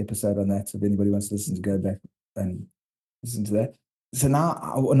previous episode on that. So if anybody wants to listen, to go back and listen to that. So now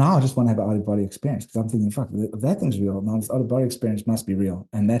I just want to have an out of body experience, because I'm thinking, fuck, if that thing's real, now this out of body experience must be real,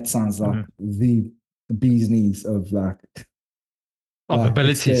 and that sounds like the bee's knees of like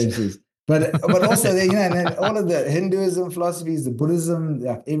abilities. But also, and then all of the Hinduism philosophies, the Buddhism,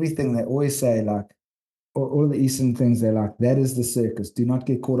 like everything, they always say like, all the Eastern things, they're like, that is the circus. Do not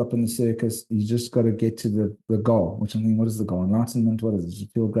get caught up in the circus. You just got to get to the goal, which I'm thinking, what is the goal? Enlightenment, what is it? You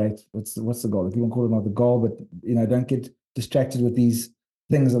feel great. What's the goal? If you want to call it not the goal, but, don't get distracted with these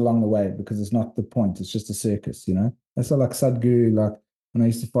things along the way, because it's not the point. It's just a circus, That's not like Sadhguru, like when I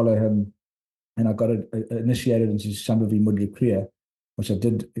used to follow him and I got initiated into Shambhavi Mudra Kriya, which I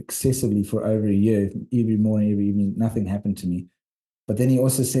did excessively for over a year, every morning, every evening, nothing happened to me. But then he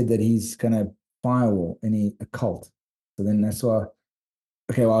also said that he's going to firewall any occult. So then that's why,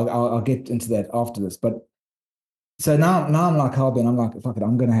 okay, well, I'll get into that after this. But so now I'm like Harbin, I'm like, fuck it,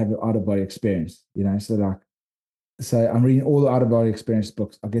 I'm going to have an out of body experience, So I'm reading all the out of body experience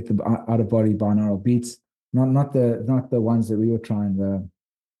books. I get the out of body binaural beats, not the ones that we were trying,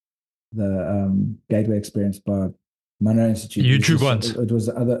 the Gateway Experience by Monroe Institute. YouTube ones. It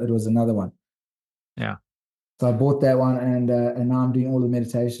was another one. Yeah. So I bought that one, and now I'm doing all the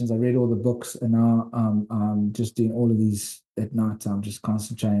meditations. I read all the books, and now I'm just doing all of these at night. I'm just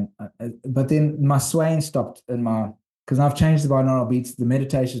concentrating. But then my swaying stopped because I've changed the binaural beats. The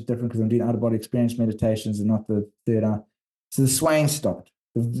meditation is different because I'm doing out of body experience meditations and not the third eye. So the swaying stopped.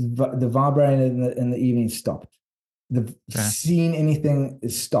 The vibrating in the evening stopped. Seeing anything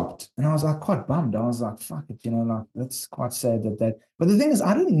is stopped. And I was like quite bummed. I was like, fuck it, like that's quite sad that. But the thing is,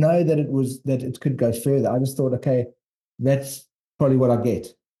 I didn't know that it could go further. I just thought, okay, that's probably what I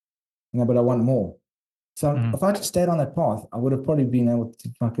get. But I want more. So if I just stayed on that path, I would have probably been able to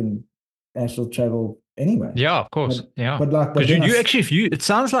fucking astral travel anyway. Yeah, of course. But it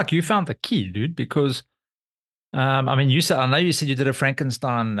sounds like you found the key, dude, because I know you said you did a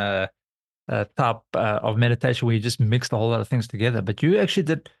Frankenstein type of meditation where you just mixed a whole lot of things together, but you actually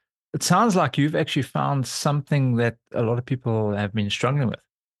did. It sounds like you've actually found something that a lot of people have been struggling with.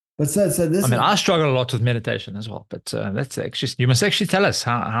 But so this. I struggle a lot with meditation as well, but that's actually, you must actually tell us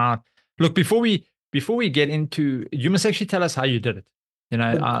how. Look, before we get into, you must actually tell us how you did it.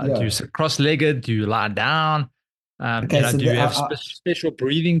 Do you sit cross-legged? Do you lie down? Do you have special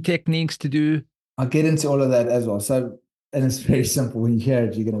breathing techniques to do? I'll get into all of that as well. So. And it's very simple. When you hear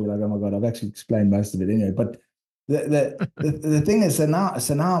it, you're going to be like, oh my God, I've actually explained most of it anyway. But the thing is, so now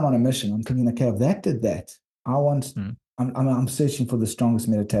I'm on a mission. I'm thinking, okay, if that did that, I want, I'm searching for the strongest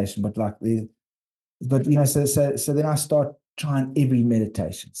meditation, but so then I start trying every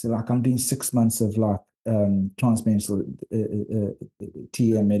meditation. So like I'm doing 6 months of like transcendental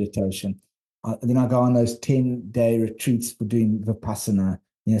TM meditation. Then I go on those 10-day retreats for doing Vipassana,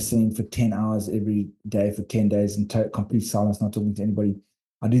 sitting for 10 hours every day for 10 days in complete silence, not talking to anybody.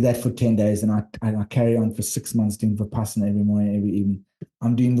 I do that for 10 days, and I carry on for 6 months doing Vipassana every morning, every evening.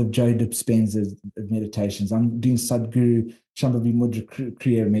 I'm doing the Joe Dispenza's meditations. I'm doing Sadhguru Shambhavi Mudra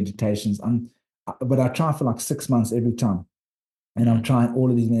Kriya meditations. But I try for like 6 months every time. And I'm trying all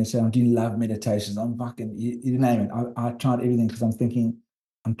of these meditations. I'm doing love meditations. I'm fucking, you name it. I tried everything because I'm thinking,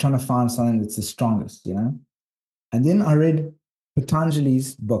 I'm trying to find something that's the strongest, you know? And then I read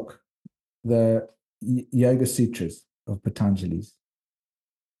Patanjali's book, the Yoga Sutras of Patanjali's.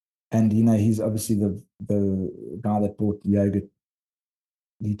 And, you know, he's obviously the guy that brought yoga.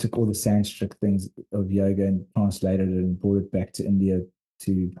 He took all the Sanskrit things of yoga and translated it and brought it back to India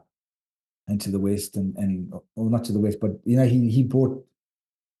and to the West and or not to the West, but, you know, he brought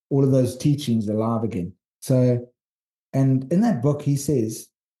all of those teachings alive again. So, and in that book, he says,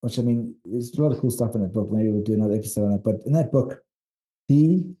 which, I mean, there's a lot of cool stuff in that book. Maybe we'll do another episode on it. But in that book,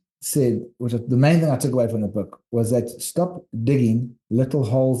 he said, which the main thing I took away from the book was that stop digging little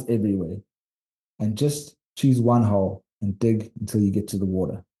holes everywhere and just choose one hole and dig until you get to the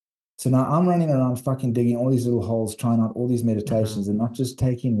water. So now I'm running around fucking digging all these little holes, trying out all these meditations and not just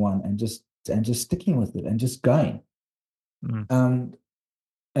taking one and just sticking with it and just going. And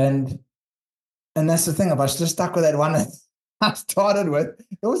that's the thing. If I just stuck with that one that I started with,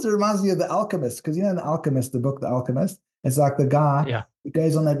 it also reminds me of The Alchemist, because, you know, The Alchemist, the book The Alchemist, it's like the guy who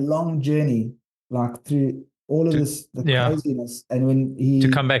goes on that long journey, like through all of the craziness, and when he to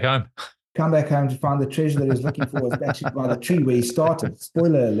come back home to find the treasure that he's looking for is actually by the tree where he started.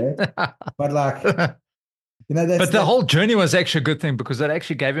 Spoiler alert. But like, you know, but the whole journey was actually a good thing because it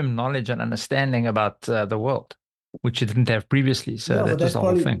actually gave him knowledge and understanding about the world, which he didn't have previously. So that was the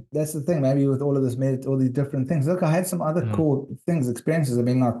whole thing. That's the thing. Maybe with all of this, all these different things. Look, I had some other cool things, experiences. I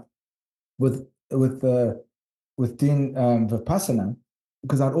mean, like with doing Vipassana,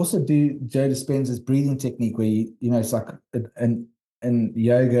 because I'd also do Joe Dispenza's breathing technique, where you know, it's like in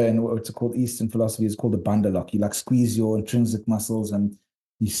yoga and what's called Eastern philosophy is called a bandha lock. You like squeeze your intrinsic muscles and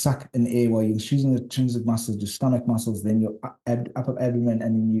you suck in air while you're squeezing the intrinsic muscles, your stomach muscles, then your upper abdomen,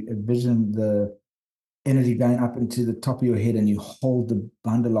 and then you envision the energy going up into the top of your head and you hold the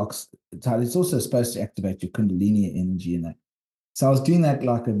bandha locks tight. It's also supposed to activate your Kundalini energy in that. So I was doing that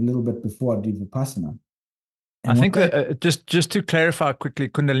like a little bit before I did Vipassana. And I think that just to clarify quickly,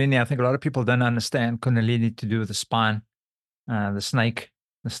 Kundalini, I think a lot of people don't understand Kundalini to do with the spine, the snake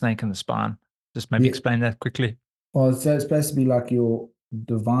and the spine. Just maybe explain that quickly. Well, so it's supposed to be like your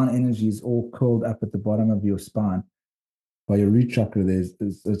divine energy is all curled up at the bottom of your spine by your root chakra.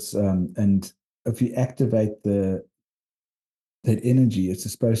 And if you activate that energy, it's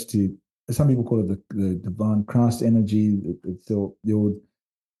supposed to. Some people call it the divine Christ energy.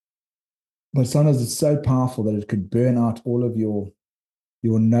 But sometimes it's so powerful that it could burn out all of your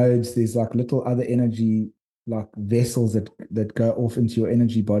nodes. There's like little other energy, like vessels that go off into your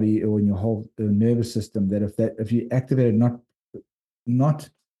energy body or in your whole nervous system. If you activate it, not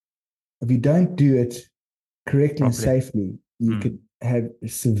if you don't do it correctly and safely, you could have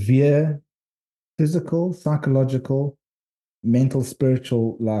severe physical, psychological, mental,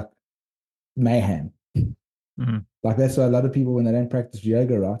 spiritual, like mayhem. Like that's why a lot of people, when they don't practice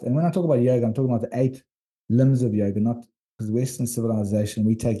yoga right, and when I talk about yoga, I'm talking about the 8 limbs of yoga, not because Western civilization,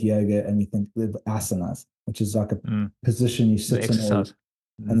 we take yoga and we think the asanas, which is like a position you sit in,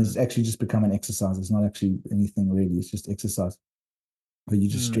 and it's actually just become an exercise. It's not actually anything really, it's just exercise. But you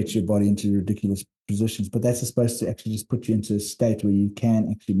just stretch your body into ridiculous positions. But that's supposed to actually just put you into a state where you can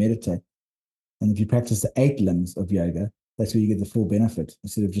actually meditate. And if you practice the 8 limbs of yoga, that's where you get the full benefit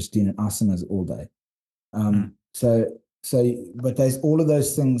instead of just doing an asanas all day. But all of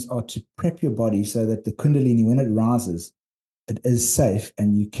those things are to prep your body so that the Kundalini, when it rises, it is safe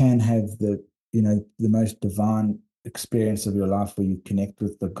and you can have the most divine experience of your life where you connect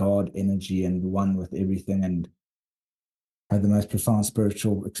with the God energy and one with everything and have the most profound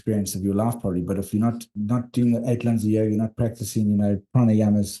spiritual experience of your life probably. But if you're not doing the 8 limbs of yoga, you're not practicing,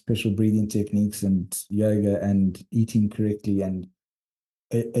 pranayamas, special breathing techniques and yoga and eating correctly, and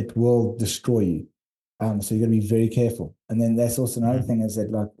it will destroy you. So you got to be very careful. And then that's also another thing is that,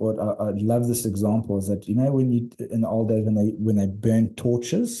 like, what I love this example is that, when you, in the old days, when they burn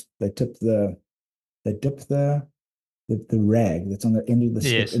torches, they dip the rag that's on the end of the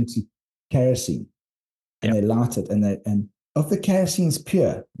stick into kerosene, and they light it, and if the kerosene's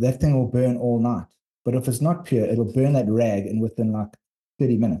pure, that thing will burn all night. But if it's not pure, it'll burn that rag, and within like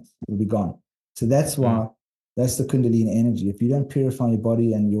 30 minutes, it'll be gone. So that's why. That's the Kundalini energy. If you don't purify your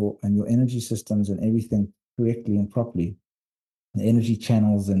body and your energy systems and everything correctly and properly, the energy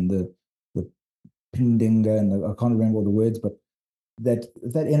channels and the pindinga and I can't remember all the words, but that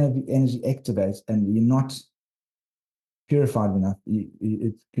energy activates and you're not purified enough,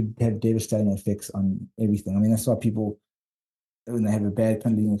 it could have devastating effects on everything. I mean, that's why people, when they have a bad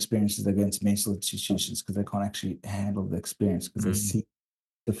Kundalini experiences, they go into mental institutions because they can't actually handle the experience because they see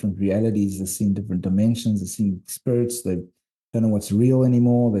different realities, they've seen different dimensions, they've seen spirits, they don't know what's real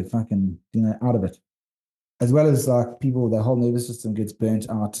anymore, they fucking, out of it. As well as like people, their whole nervous system gets burnt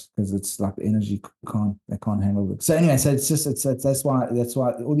out because it's like the energy they can't handle it. So anyway, so it's that's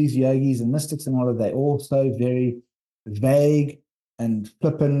why all these yogis and mystics and all of that, all so very vague and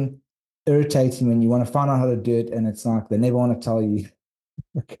flippant, irritating when you want to find out how to do it, and it's like they never want to tell you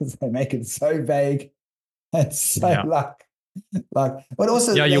because they make it so vague and so but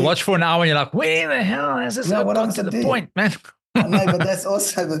also you watch for an hour and you're like, where the hell has this got to the point, man? I know, but that's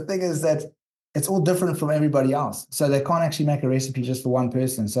also the thing is that it's all different from everybody else. So they can't actually make a recipe just for one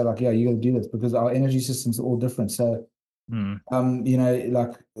person. So like, yeah, you got to do this because our energy systems are all different. So, so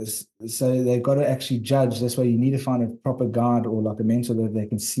they've got to actually judge. That's why you need to find a proper guide or like a mentor that they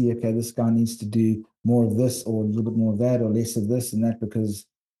can see, okay, this guy needs to do more of this or a little bit more of that or less of this and that because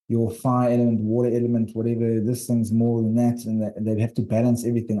your fire element, water element, whatever, this thing's more than that. And they have to balance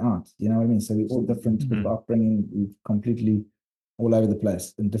everything out. You know what I mean? So we're all different with upbringing. We're completely all over the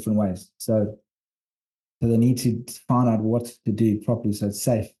place in different ways. So they need to find out what to do properly so it's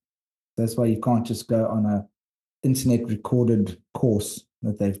safe. That's why you can't just go on a internet recorded course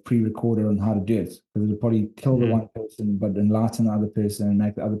that they've pre-recorded on how to do it because it'll probably kill the one person but enlighten the other person and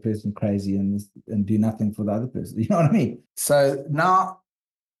make the other person crazy and do nothing for the other person. You know what I mean? So now,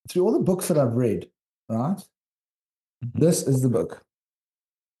 through all the books that I've read, right, this is the book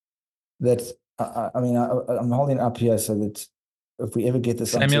that, I'm holding it up here so that if we ever get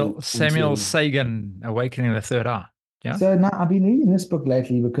this Samuel Sagan, Awakening the Third Eye. Yeah. So now I've been reading this book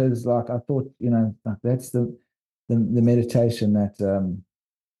lately because like I thought, like that's the meditation that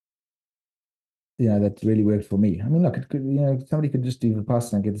that really worked for me. I mean, look, it could, somebody could just do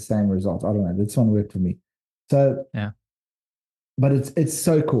Vipassana and get the same result. I don't know. This one worked for me. So yeah. But it's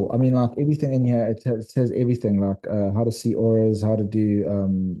so cool. I mean, like everything in here, it says everything, like how to see auras, how to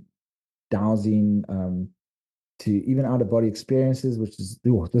do dowsing, to even out-of-body experiences, which is,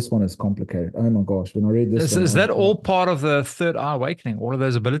 this one is complicated. Oh my gosh, when I read this is that all part of the Third Eye Awakening, all of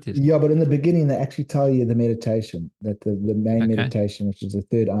those abilities? Yeah, but in the beginning, they actually tell you the meditation, that the main meditation, which is the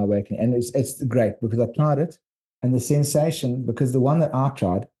Third Eye Awakening. And it's great because I tried it, and the sensation, because the one that I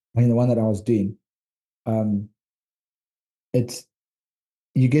tried, the one that I was doing,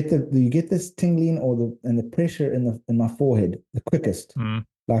 you get this tingling and the pressure in my forehead the quickest.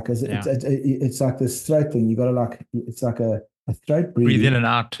 Like it's like this throat thing. You got to it's like a throat breathing. Breathe in and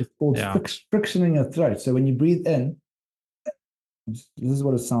out. It's called friction in your throat. So when you breathe in, this is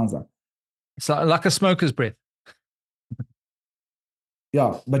what it sounds like. It's like a smoker's breath.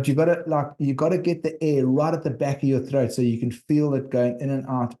 Yeah, but you got to get the air right at the back of your throat so you can feel it going in and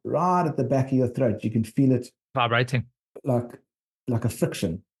out right at the back of your throat. You can feel it vibrating like a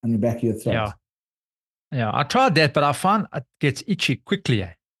friction on the back of your throat. Yeah, I tried that, but I found it gets itchy quickly.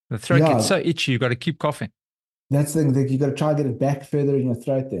 The throat gets so itchy, you got to keep coughing. That's the thing that you got to try to get it back further in your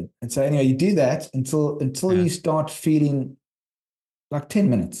throat then. And so anyway, you do that until you start feeling like 10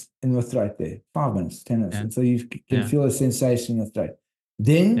 minutes in your throat there, 5 minutes, 10 minutes. And so you can feel a sensation in your throat.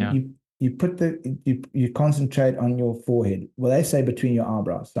 Then you put you concentrate on your forehead. Well, they say between your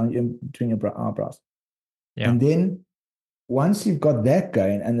eyebrows, between your eyebrows. Yeah. And then once you've got that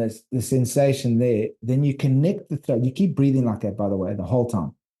going and there's the sensation there, then you connect the throat. You keep breathing like that, by the way, the whole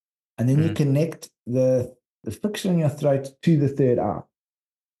time. And then you connect the friction in your throat to the third eye,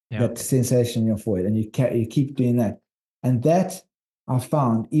 that sensation in your forehead. And you keep doing that. And that I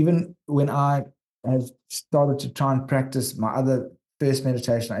found, even when I have started to try and practice my other first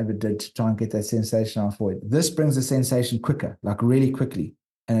meditation I ever did to try and get that sensation on forehead, this brings the sensation quicker, like really quickly.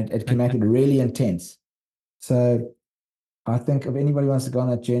 And it can make it really intense. So I think if anybody wants to go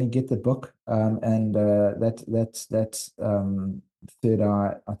on that journey, get the book. That's Third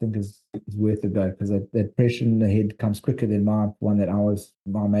Eye, I think is worth a go because that pressure in the head comes quicker than my made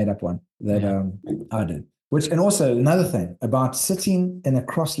up one that I did. And also another thing about sitting in a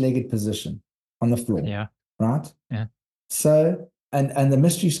cross-legged position on the floor. Yeah. Right? Yeah. So and the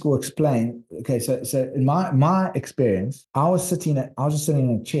mystery school explained, okay, so in my experience, I was just sitting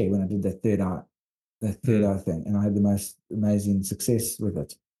in a chair when I did that third eye thing, and I had the most amazing success with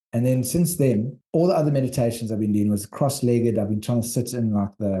it. And then since then, all the other meditations I've been doing was cross-legged. I've been trying to sit in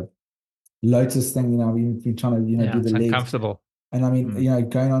like the lotus thing, I've been trying to, do the legs. Uncomfortable. And I mean,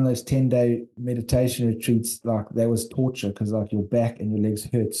 going on those 10-day meditation retreats, like that was torture because like your back and your legs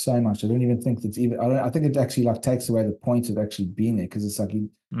hurt so much. I don't even think I think it actually like takes away the point of actually being there because it's like I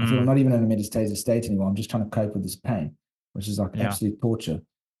feel I'm not even in a meditative state anymore. I'm just trying to cope with this pain. which is like Yeah. absolute torture.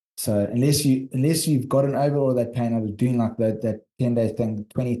 So unless you've gotten over all that pain of doing like that 10-day thing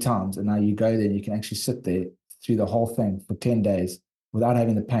 20 times, and now you go there and you can actually sit there through the whole thing for 10 days without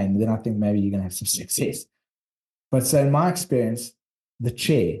having the pain, then I think maybe you're gonna have some success. But so in my experience, the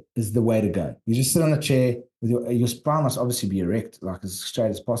chair is the way to go. You just sit on the chair with your spine must obviously be erect, like as straight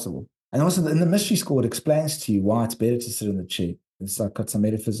as possible. And also in the mystery school, it explains to you why it's better to sit in the chair. It's like got some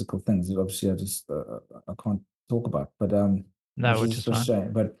metaphysical things that obviously I can't talk about, but No, which is fine.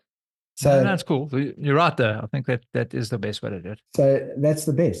 frustrating. But So so that's cool. You're right there. I think that is the best way to do it. So that's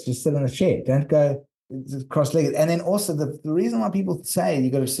the best. Just sit on a chair. Don't go cross-legged. And then also the reason why people say you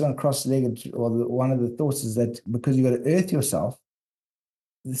got to sit on cross-legged, or one of the thoughts is that because you got to earth yourself,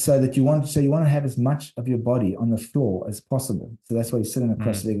 so you want to have as much of your body on the floor as possible. So that's why you sit in a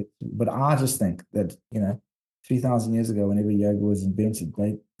cross-legged. But I just think that 3,000 years ago, whenever yoga was invented,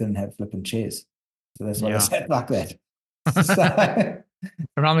 they didn't have flipping chairs. So that's why they sat like that. So,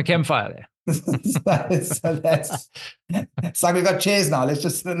 around the campfire there. so that's it's like we've got chairs now. Let's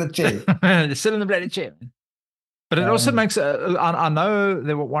just sit in the chair. Sit in the bloody chair. But it also makes, I know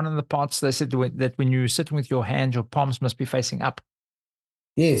there were one of the parts they said that when you're sitting with your hands, your palms must be facing up.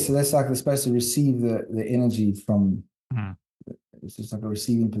 Yeah, so that's like they're supposed to receive the energy from, it's just like a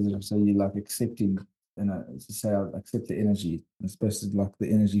receiving position. So you're like accepting, to say, I accept the energy. It's supposed to like the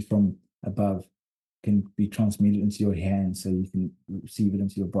energy from above can be transmitted into your hands so you can receive it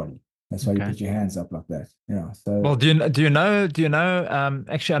into your body. That's why you put your hands up like that. Yeah. So well, do you know?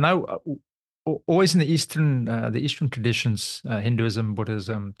 Actually, I know. Always in the Eastern traditions, Hinduism,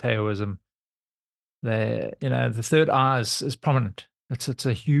 Buddhism, Taoism, the third eye is prominent. It's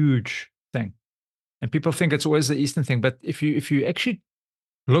a huge thing, and people think it's always the Eastern thing. But if you actually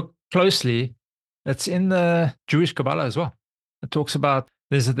look closely, it's in the Jewish Kabbalah as well. It talks about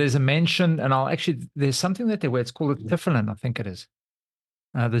there's a mention, and there's something that they wear. It's called a tefillin, I think it is.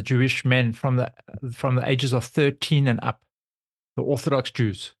 The Jewish men from the ages of 13 and up, the Orthodox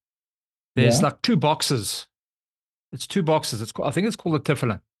Jews. There's like two boxes. It's two boxes. I think it's called a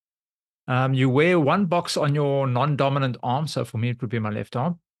tefillin. You wear one box on your non-dominant arm. So for me, it would be my left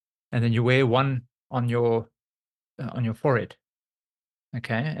arm, and then you wear one on your forehead.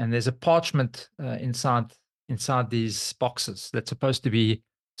 Okay, and there's a parchment inside these boxes that's supposed to be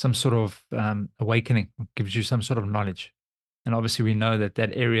some sort of awakening. It gives you some sort of knowledge, and obviously we know that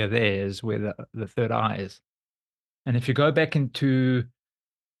area there is where the third eye is. And if you go back into,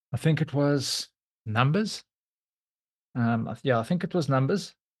 I think it was Numbers. I think it was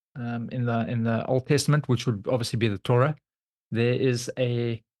Numbers in the Old Testament, which would obviously be the Torah. There is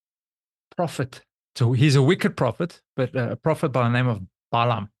a prophet. So he's a wicked prophet, but a prophet by the name of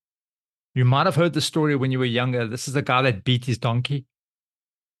Balaam. You might have heard the story when you were younger. This is the guy that beat his donkey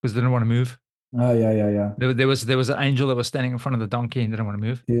because they didn't want to move. Oh, yeah. There was an angel that was standing in front of the donkey and didn't want to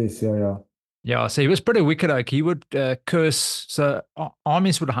move. Yes, yeah. Yeah, so he was pretty wicked. Like he would curse. So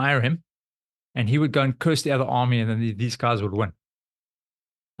armies would hire him, and he would go and curse the other army, and then these guys would win.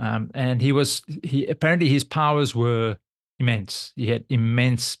 And he apparently his powers were immense. He had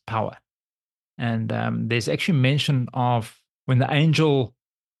immense power. And there's actually mention of when the angel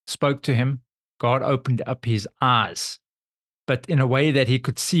spoke to him, God opened up his eyes, but in a way that he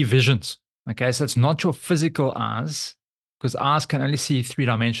could see visions. Okay, so it's not your physical eyes, because eyes can only see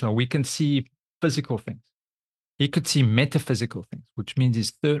three-dimensional. We can see physical things. He could see metaphysical things, which means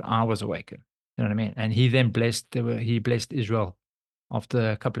his third eye was awakened. You know what I mean? And he then blessed Israel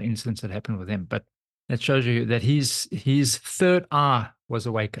after a couple of incidents that happened with him. But that shows you that his third eye was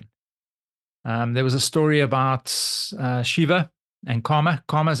awakened. There was a story about Shiva and Karma.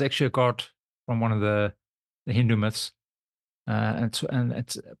 Karma is actually a god from one of the Hindu myths. And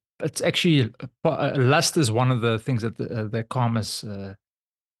it's actually lust is one of the things that Karma is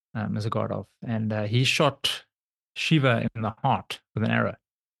a god of. And he shot Shiva in the heart with an arrow.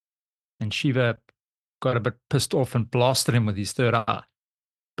 And Shiva got a bit pissed off and blasted him with his third eye.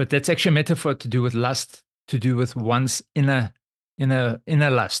 But that's actually a metaphor to do with lust, to do with one's inner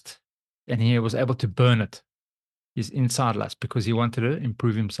lust. And he was able to burn it, his inside lust, because he wanted to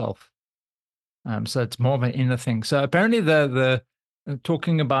improve himself. So it's more of an inner thing. So apparently the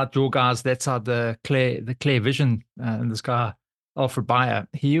talking about your guys, that's how the clear vision, and this guy, Alfred Bayer,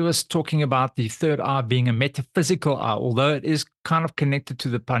 he was talking about the third eye being a metaphysical eye, although it is kind of connected to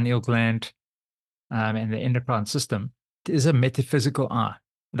the pineal gland and the endocrine system. It is a metaphysical eye.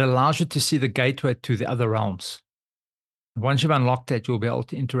 It allows you to see the gateway to the other realms. Once you've unlocked that, you'll be able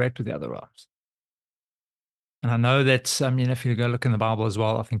to interact with the other realms. And I know that, if you go look in the Bible as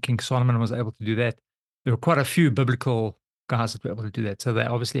well, I think King Solomon was able to do that. There were quite a few biblical guys that were able to do that. So they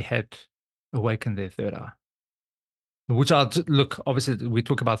obviously had awakened their third eye. Which I'll look, obviously, we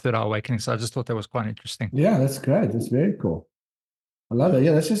talk about third eye awakening. So I just thought that was quite interesting. Yeah, that's great. That's very cool. I love it.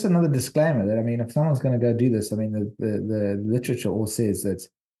 Yeah, that's just another disclaimer that, I mean, if someone's going to go do this, I mean, the literature all says that,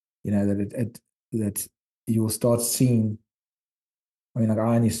 that that you'll start seeing. I mean, like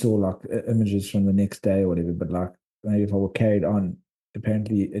I only saw like images from the next day or whatever, but like maybe if I were carried on,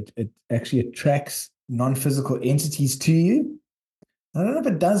 apparently it actually attracts non-physical entities to you. I don't know if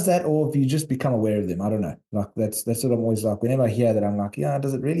it does that or if you just become aware of them. I don't know. Like that's what I'm always like. Whenever I hear that, I'm like, yeah,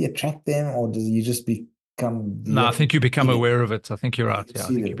 does it really attract them, or does you just become? No, I think you become aware of it. I think you're right. Yeah, I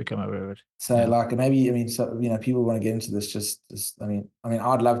think you become aware of it. So like maybe, I mean, so people want to get into this. Just I mean,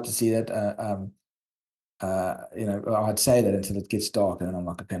 I'd love to see that. I'd say that until it gets dark, and then I'm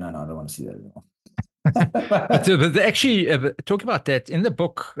like, okay, no, I don't want to see that anymore. but actually, talk about that in the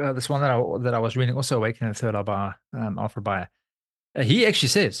book. This one that I was reading, also Awakening the Third Eye by Alfred Bayer. He actually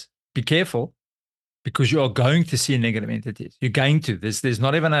says, be careful because you are going to see negative entities. You're going to. There's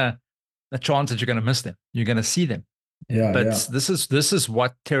not even a chance that you're going to miss them. You're going to see them. Yeah. But this is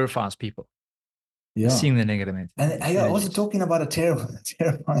what terrifies people. Yeah. Seeing the negative entities. And I was talking about a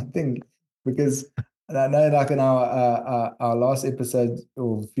terrifying thing because I know, like in our last episode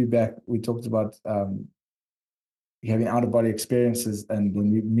or a few back, we talked about having out-of-body experiences, and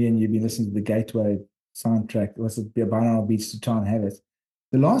when me and you've been listening to the Gateway soundtrack, was it binaural beats to try and have it.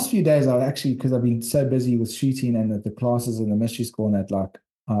 The last few days, I've actually, because I've been so busy with shooting and the classes and the mystery school and that, like,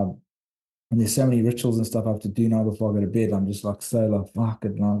 and there's so many rituals and stuff I have to do now before I go to bed. I'm just like, so like, fuck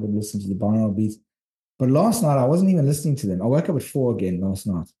it, now I'm going to listen to the binaural beats. But last night, I wasn't even listening to them. I woke up at 4 again last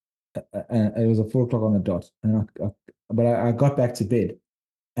night. And it was at 4 o'clock on the dot. And I got back to bed.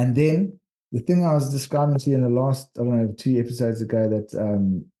 And then the thing I was describing to you in the last, I don't know, 2 episodes ago,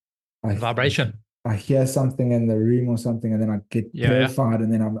 that vibration. I hear something in the room or something, and then I get terrified,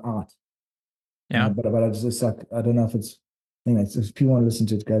 and then I'm out. Yeah. But I just like, I don't know if it's, anyway, if people want to listen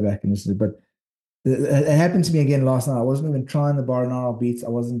to it, go back and listen to it. But it happened to me again last night. I wasn't even trying the binaural beats. I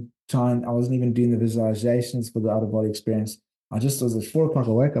wasn't even doing the visualizations for the out of body experience. I just was at 4 o'clock.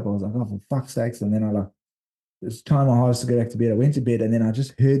 I woke up. I was like, oh, for fuck's sakes. And then it's trying my hardest to go back to bed. I went to bed, and then I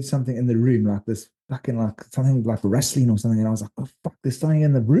just heard something in the room, like this fucking, like something like wrestling or something. And I was like, oh, fuck, there's something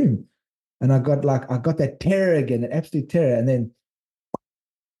in the room. And I got that terror again, that absolute terror. And then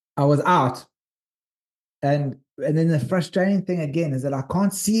I was out. And then the frustrating thing again is that I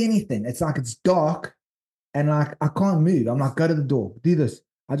can't see anything. It's like it's dark, and like I can't move. I'm like, go to the door, do this.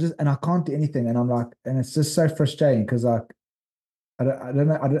 And I can't do anything. And I'm like, and it's just so frustrating because like, I don't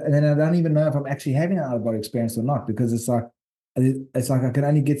know. And then I don't even know if I'm actually having an out-of-body experience or not, because it's like I can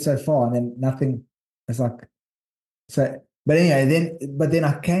only get so far, and then nothing. It's like, so. But anyway,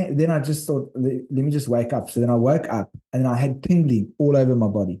 then I just thought, let me just wake up. So then I woke up, and then I had tingling all over my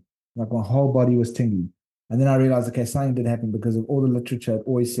body, like my whole body was tingling. And then I realized, okay, something did happen, because of all the literature. It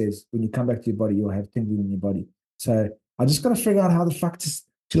always says when you come back to your body, you'll have tingling in your body. So I just got to figure out how the fuck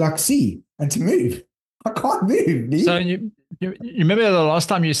to like see and to move. I can't move. Dude. So you remember the last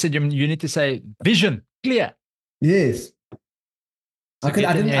time you said you need to say vision clear? Yes. So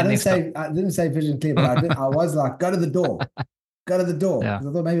I didn't say vision clear, but I was like, go to the door. Go to the door. Yeah. Because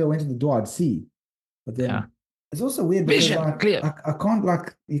I thought maybe I went to the door, I'd see. But then it's also weird because vision clear. I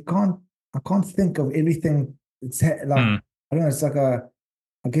can't think of everything. It's like I don't know, it's like I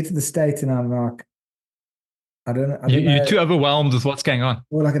get to the States and I'm like, I don't know. You're too overwhelmed with what's going on.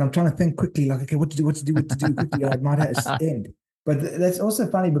 Or like, and I'm trying to think quickly, like, okay, what to do quickly. I might have to end. But that's also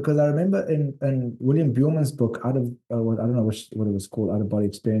funny because I remember in William Buellman's book, I don't know what it was called, Out of Body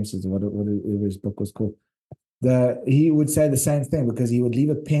Experiences, or whatever his book was called. He would say the same thing, because he would leave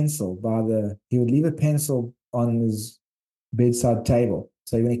a pencil on his bedside table.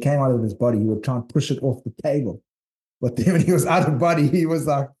 So when he came out of his body, he would try and push it off the table. But then when he was out of body, he was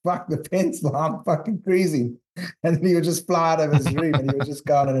like, fuck the pencil, I'm fucking freezing. And then he would just fly out of his room, and he would just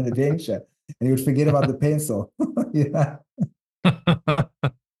go on an adventure, and he would forget about the pencil. Yeah.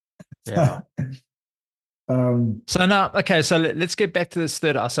 Yeah. So now, okay, so let's get back to this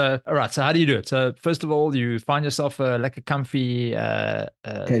third eye. So, all right, so how do you do it? So first of all, you find yourself like a comfy chair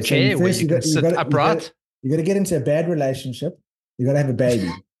where you can sit upright. You got to get into a bad relationship. You got to have a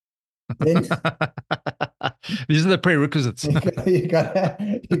baby. Then, these are the prerequisites. you got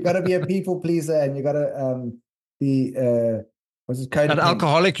to be a people pleaser, and you got to be an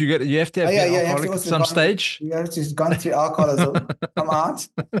alcoholic. You have to have alcoholic at some stage. You have to gone through alcoholism. Come out.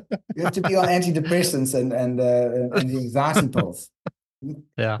 You have to be on antidepressants and the anxiety pills.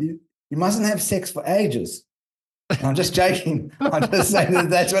 Yeah. You mustn't have sex for ages. I'm just joking. I'm just saying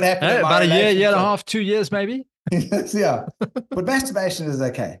that's what happened. About a year and a half, 2 years maybe. Yeah. But masturbation is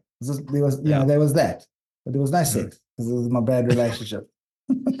okay. There was that, but there was no sex. because it was my bad relationship.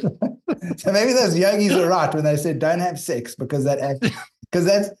 So maybe those yogis are right when they said don't have sex, because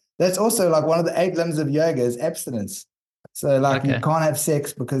that's also like one of the 8 limbs of yoga is abstinence. So like you can't have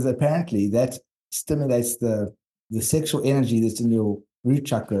sex because apparently that stimulates the sexual energy that's in your root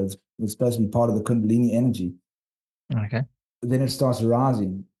chakra. It's supposed to be part of the Kundalini energy. Okay. Then it starts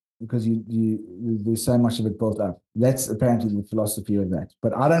rising because there's so much of it built up. That's apparently the philosophy of that.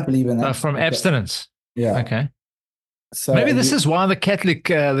 But I don't believe in that. From abstinence. Yeah. Okay. So maybe this is why the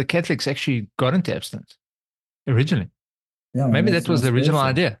Catholics actually got into abstinence originally. Yeah, maybe that was the original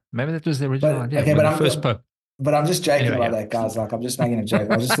idea. Maybe that was the original idea. Okay, but I'm just joking about that, guys. Like, I'm just making a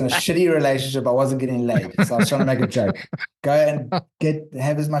joke. I was just in a shitty relationship. I wasn't getting laid, so I was trying to make a joke. Go and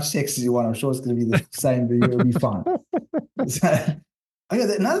have as much sex as you want. I'm sure it's going to be the same, but you'll be fine. So,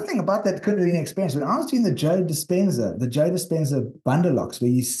 okay, another thing about that Kundalini experience, when I was doing the Joe Dispenza bundle locks, where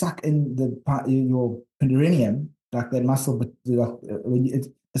you suck in your perineum, like that muscle, but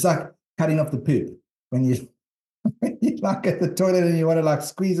it's like cutting off the poop when you like at the toilet and you want to like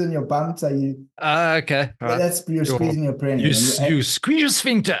squeeze in your bum, so you okay, right. That's you're squeezing your perineum. You squeeze your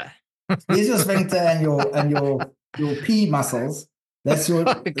sphincter. Squeeze your sphincter and your pee muscles. That's your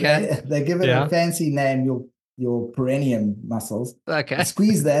okay. They give it a fancy name, your perineum muscles. Okay. You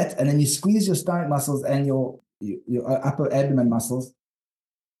squeeze that, and then you squeeze your stomach muscles and your upper abdomen muscles,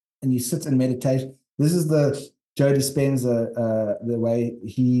 and you sit in meditation. This is the Joe Dispenza the way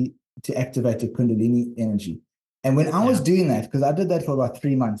to activate the Kundalini energy. And when I was doing that, because I did that for about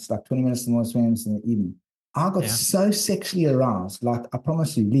 3 months, like 20 minutes in the morning, 20 minutes in the evening, I got so sexually aroused. Like, I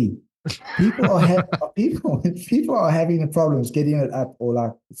promise you, Lee, people are having problems getting it up, or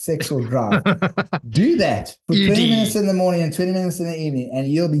like sexual drive. Do that for 20 minutes in the morning and 20 minutes in the evening, and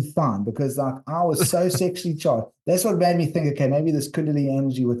you'll be fine, because like I was so sexually charged. That's what made me think, okay, maybe this Kundalini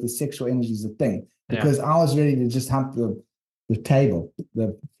energy with the sexual energy is a thing, because I was ready to just hump the table,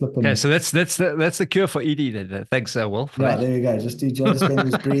 the flipping. Okay, so that's the cure for ED. Thanks, Will. There you go. Just do Joe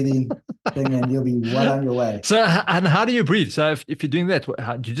Dispenza's breathing thing, and you'll be well on your way. So, and how do you breathe? So, if you're doing that,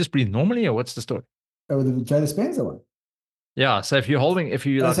 do you just breathe normally, or what's the story? Oh, the Joe Dispenza one. Yeah. So if you're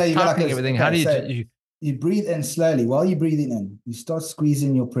tightening everything, how do you breathe in slowly? While you're breathing in, you start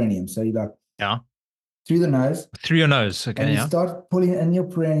squeezing your perineum. So you through the nose. Through your nose. Okay. And you start pulling in your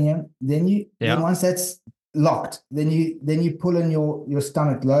perineum. Then then once that's locked, then you pull in your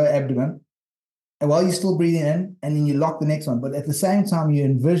stomach, lower abdomen, and while you're still breathing in, and then you lock the next one. But at the same time, you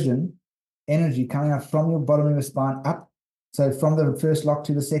envision energy coming up from your bottom of your spine up. So from the first lock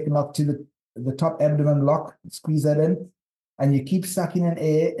to the second lock to the top abdomen lock, squeeze that in, and you keep sucking in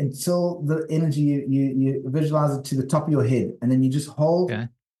air until the energy you visualize it to the top of your head, and then you just hold. Okay.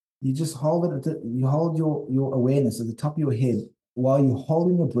 You just hold it. You hold your awareness at the top of your head while you're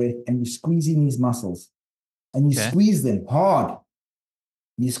holding your breath, and you're squeezing these muscles. And you squeeze them hard.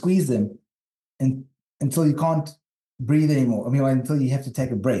 You squeeze them until you can't breathe anymore. I mean, until you have to take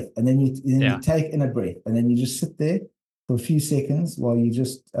a breath. And then you take in a breath. And then you just sit there for a few seconds while you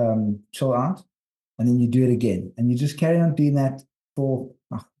just chill out. And then you do it again. And you just carry on doing that for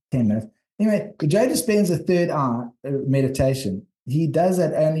 10 minutes. Anyway, Joe Dispenza third eye meditation. He does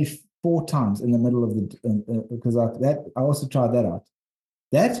that only 4 times in the middle of because I also tried that out.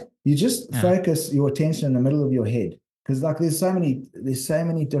 That you just focus your attention in the middle of your head, because like there's so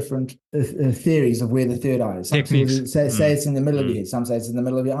many different theories of where the third eye is. Some say it's in the middle of your head. Some say it's in the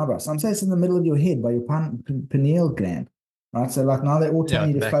middle of your eyebrow. Some say it's in the middle of your head by your pineal gland. Right. So like now they're all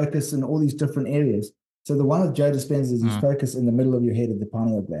telling you to focus in all these different areas. So the one with Joe Dispenza is you focus in the middle of your head at the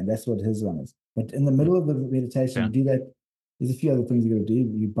pineal gland. That's what his one is. But in the middle of the meditation, you do that. There's a few other things you got to do.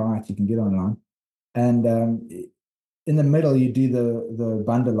 You buy it. You can get online, and in the middle, you do the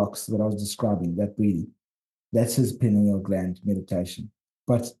bundle locks that I was describing, that breathing. That's his pineal gland meditation.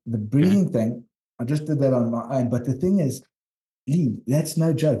 But the breathing thing, I just did that on my own. But the thing is, Lee, that's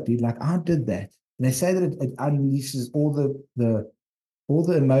no joke, dude. Like I did that. And they say that it unleashes all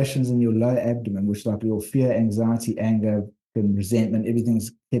the emotions in your lower abdomen, which like your fear, anxiety, anger, and resentment,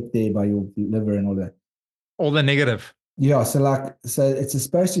 everything's kept there by your liver and all that. All the negative. Yeah. So it's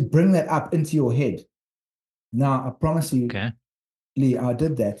supposed to bring that up into your head. Now, I promise you, Lee, I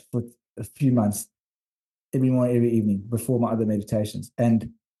did that for a few months, every morning, every evening, before my other meditations.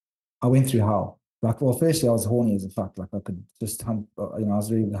 And I went through hell. Like, well, firstly, I was horny as a fuck. Like, I could just hump, I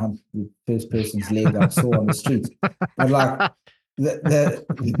was ready to hump the first person's leg I saw on the street. But, like, the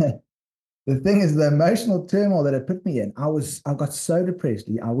thing is, the emotional turmoil that it put me in, I got so depressed,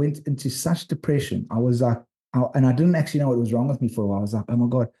 Lee. I went into such depression. I was like, and I didn't actually know what was wrong with me for a while. I was like, oh my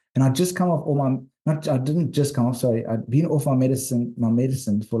God. And I'd just come off all my, I didn't just come off, sorry. I'd been off my medicine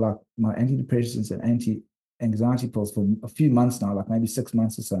for like my antidepressants and anxiety pills for a few months now, like maybe 6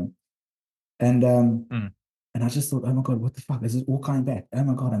 months or so. And I just thought, oh my God, what the fuck? This is all coming back. Oh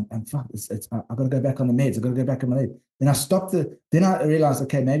my God, I'm fucked. I got to go back on the meds. I got to go back on my meds. Then I stopped then I realized,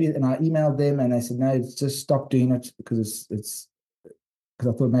 okay, maybe, and I emailed them and they said, no, just stop doing it because because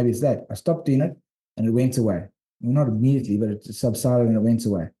I thought maybe it's that. I stopped doing it and it went away. Well, not immediately, but it subsided and it went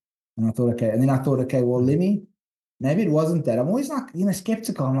away. And I thought, okay. And then I thought, okay, well, maybe it wasn't that. I'm always like,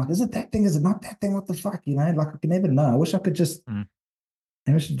 skeptical. I'm like, is it that thing? Is it not that thing? What the fuck? Like I can never know. I wish I could just, maybe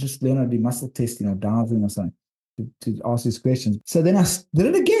I should just learn how to do muscle testing or diving or something to ask these questions. So then I did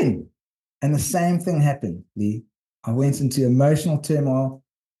it again. And the same thing happened, Lee. I went into emotional turmoil.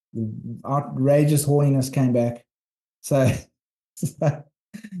 Outrageous horniness came back. So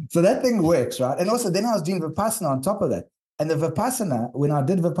that thing works, right? And also then I was doing Vipassana on top of that. And the Vipassana, when I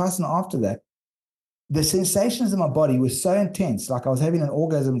did Vipassana after that, the sensations in my body were so intense. Like I was having an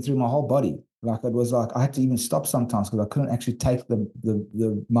orgasm through my whole body. Like it was like I had to even stop sometimes because I couldn't actually take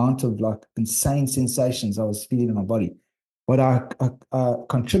the amount of like insane sensations I was feeling in my body. But I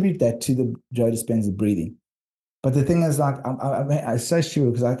contribute that to the Joe Dispenza breathing. But the thing is, like, I'm so sure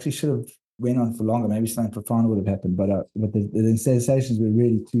because I actually should have went on for longer. Maybe something profound would have happened. But the sensations were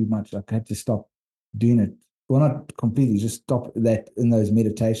really too much. Like I had to stop doing it. Well, not completely, just stop that in those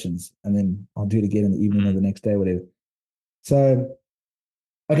meditations. And then I'll do it again in the evening or the next day or whatever. So,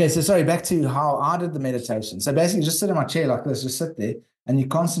 okay, so sorry, back to how I did the meditation. So basically just sit in my chair like this, just sit there and you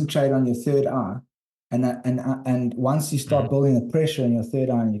concentrate on your third eye. And once you start building the pressure in your third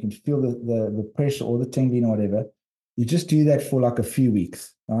eye and you can feel the pressure or the tingling or whatever, you just do that for like a few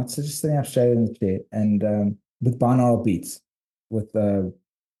weeks, right? So just sitting up straight in the chair and with binaural beats, with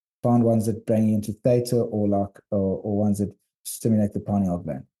found ones that bring you into theta or ones that stimulate the pineal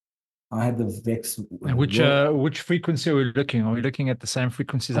gland. I had the Vex. And which frequency are we looking? Are we looking at the same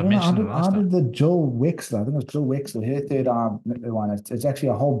frequencies I mentioned last time? I did the Jill Wexler. I think it was Jill Wexler, her third eye one. It's actually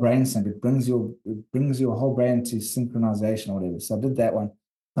a whole brain sync. It brings your whole brain to synchronization or whatever. So I did that one.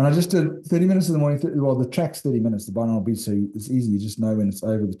 And I just did 30 minutes in the morning. Well, the track's 30 minutes, the binaural beat. So it's easy. You just know when it's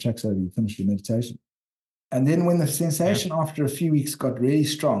over, the track's over, you finish your meditation. And then when the sensation after a few weeks got really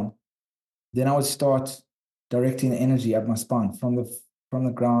strong, then I would start directing the energy up my spine from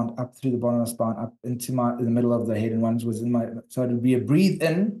the ground up through the bottom of the spine, up into in the middle of the head, and one was in my, so it would be a breathe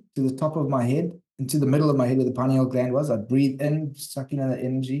in to the top of my head, into the middle of my head where the pineal gland was. I'd breathe in, sucking in the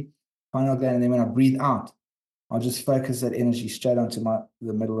energy, pineal gland, and then when I breathe out, I'll just focus that energy straight onto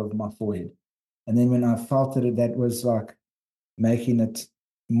the middle of my forehead. And then when I felt that was like making it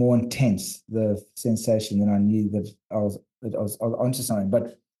more intense, the sensation, then I knew that I was onto something.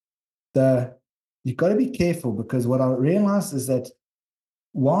 But you've got to be careful because what I realized is that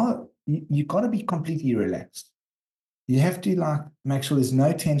while you got to be completely relaxed, you have to like make sure there's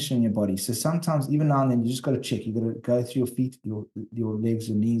no tension in your body. So sometimes even now and then you just got to check. You got to go through your feet, your legs,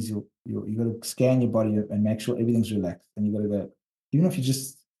 your knees. You got to scan your body and make sure everything's relaxed. And you got to go, even if you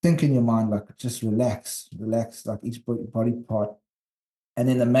just think in your mind like just relax like each body part. And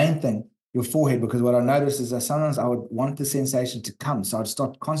then the main thing, your forehead, because what I noticed is that sometimes I would want the sensation to come, so I'd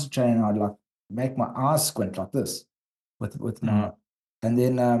start concentrating and I'd like make my eyes squint like this with my. And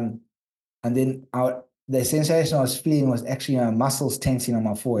then the sensation I was feeling was actually muscles tensing on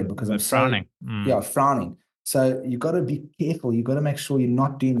my forehead because I'm frowning. Frowning. So you got to be careful. You got to make sure you're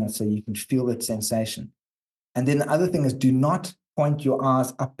not doing that so you can feel that sensation. And then the other thing is, do not point your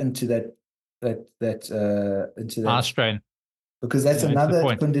eyes up into that eye strain, because that's another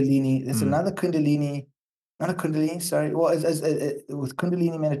Kundalini. That's another Kundalini. Not a Kundalini, sorry. Well, with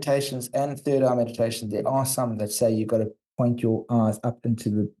Kundalini meditations and third eye meditation, there are some that say you got to point your eyes up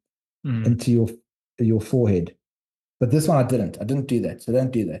into your forehead. But this one I didn't. I didn't do that. So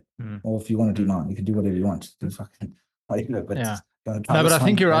don't do that. Or if you want to do mine, you can do whatever you want. Do fucking whatever. But no, but I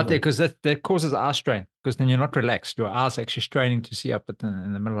think you're out there because that causes eye strain because then you're not relaxed. Your eyes actually straining to see up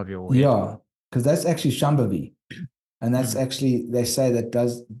in the middle of your head. Yeah, because that's actually Shambhavi. And that's actually, they say that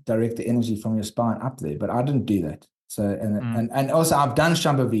does direct the energy from your spine up there, but I didn't do that. So, and also I've done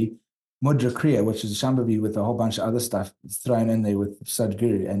Shambhavi, Mudra Kriya, which is Shambhavi with a whole bunch of other stuff thrown in there with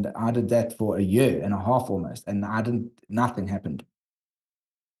Sadhguru. And I did that for a year and a half almost. And nothing happened.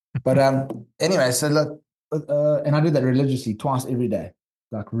 But anyway, so look, and I did that religiously twice every day,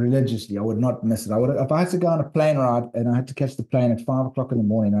 like religiously. I would not miss it. If I had to go on a plane ride and I had to catch the plane at 5 o'clock in the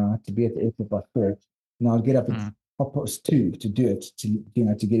morning, and I had to be at the airport by 4, and I'd get up at 2 to do it, to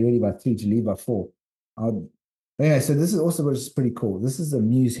get ready by 3 to leave by 4. Anyway, so this is also what's pretty cool. This is a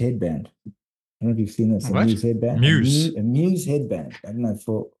Muse headband. I don't know if you've seen this. A Muse headband. A Muse headband. I don't know,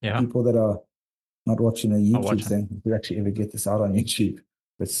 for people that are not watching a YouTube thing, if we actually ever get this out on YouTube,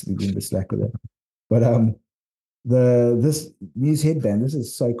 let's begin the slack with it. But this Muse headband, this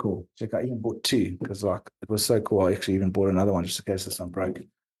is so cool. Check, I even bought two because like it was so cool. I actually even bought another one just in case this one broke.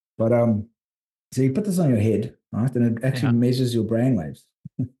 But so you put this on your head, right? And it actually measures your brain waves.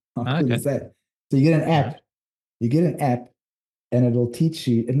 How cool is that? So you get an app, and it'll teach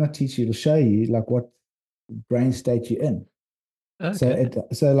you, it'll not teach you, it'll show you like what brain state you're in. Okay.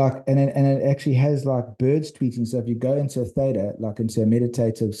 So like and it actually has like birds tweeting. So if you go into a theta, like into a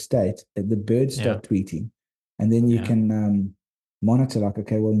meditative state, the birds start tweeting. And then you can monitor like,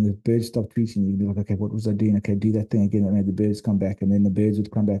 okay, well, when the birds stop tweeting, you can be like, okay, what was I doing? Okay, do that thing again that made the birds come back. And then the birds would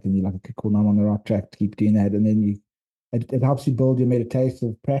come back and you're like, okay, cool, now I'm on the right track to keep doing that. And then it helps you build your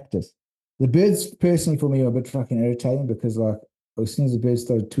meditative practice. The birds personally for me are a bit fucking irritating because like as soon as the birds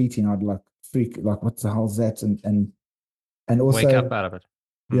started tweeting, I'd like freak, like what the hell's that? And also wake up out of it.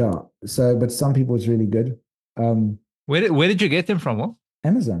 Yeah. So, but some people it's really good. Where did you get them from? Will?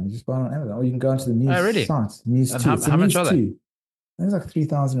 Amazon. You just buy it on Amazon, or you can go into the Muse really? site. Muse and two. how much are they? I think it's like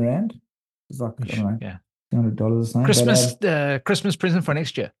 3,000 rand. It's like I don't know, $200 or something. Christmas, Christmas present for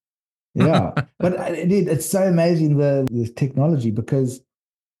next year. Yeah, but it's so amazing the technology because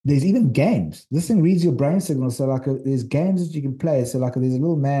there's even games. This thing reads your brain signals. So like there's games that you can play. So like there's a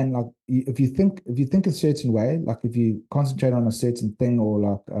little man, like if you think a certain way, like if you concentrate on a certain thing or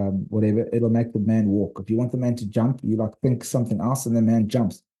like whatever, it'll make the man walk. If you want the man to jump, you like think something else and the man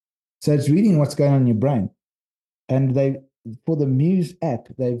jumps. So it's reading what's going on in your brain. And for the Muse app,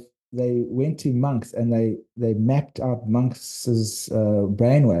 they went to monks and they mapped out monks'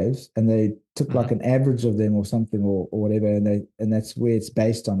 brainwaves and they took like an average of them or something or whatever, and that's where it's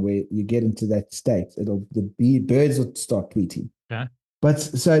based on where you get into that state. The birds will start tweeting. Yeah. But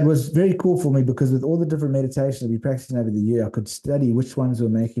so it was very cool for me because with all the different meditations I've been practicing over the year, I could study which ones were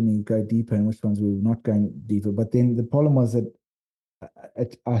making me go deeper and which ones were not going deeper. But then the problem was that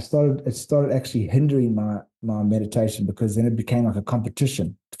it started actually hindering my meditation because then it became like a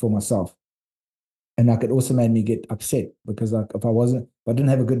competition for myself. And like it also made me get upset because like if I didn't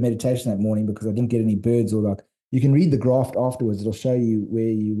have a good meditation that morning because I didn't get any birds or like you can read the graph afterwards, it'll show you where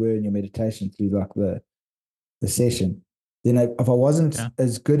you were in your meditation through like the session. Then if I wasn't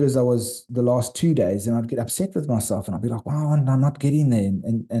as good as I was the last 2 days, then I'd get upset with myself and I'd be like, wow, I'm not getting there.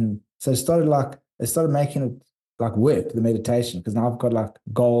 And so it started making it like work, the meditation, because now I've got like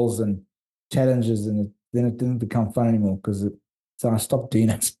goals and challenges and then it didn't become fun anymore so I stopped doing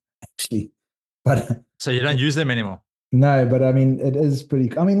it actually. But so you don't use them anymore? No, but I mean, it is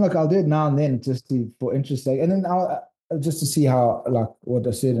pretty. I mean, look, I'll do it now and then just for interest sake, and then I'll just to see how like what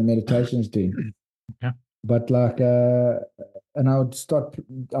a certain meditation is doing. Yeah. But like, and I'd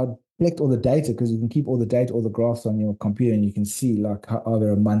collect all the data because you can keep all the data, all the graphs on your computer, and you can see like how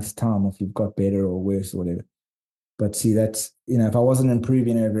over a month's time if you've got better or worse or whatever. But see, that's if I wasn't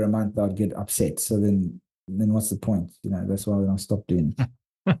improving over a month, I'd get upset. So then what's the point? That's why I stopped doing it.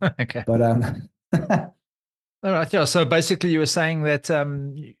 Okay. But All right. Yeah. So basically, you were saying that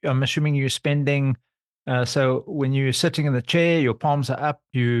I'm assuming you're spending. So when you're sitting in the chair, your palms are up,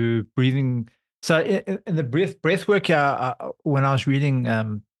 you breathing. So in the breath work, when I was reading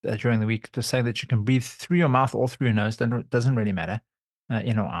during the week, to say that you can breathe through your mouth or through your nose, doesn't really matter,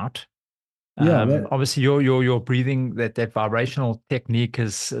 in or out. Obviously, your breathing, that vibrational technique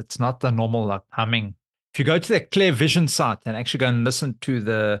it's not the normal like humming. If you go to that Clear Vision site and actually go and listen to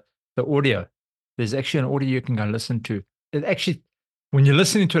the audio, there's actually an audio you can go and listen to. It actually, when you're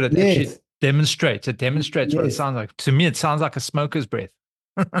listening to it, actually demonstrates. It demonstrates what it sounds like. To me, it sounds like a smoker's breath.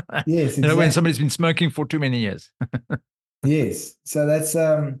 Yes, exactly. When somebody's been smoking for too many years. Yes. So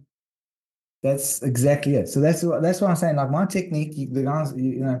that's exactly it. So that's what I'm saying. Like my technique, the guys,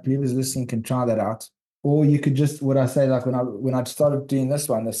 whoever's listening can try that out. Or you could just, what I say, like when I started doing this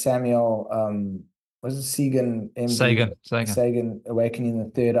one, the Samuel, was it Sagan, Sagan Awakening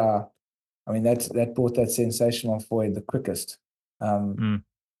the Third Eye. I mean, that brought that sensational forward the quickest.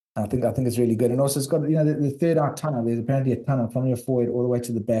 I think it's really good. And also it's got, the third eye tunnel. There's apparently a tunnel from your forehead all the way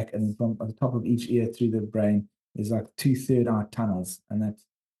to the back, and from the top of each ear through the brain, there's like 2 third eye tunnels. And that's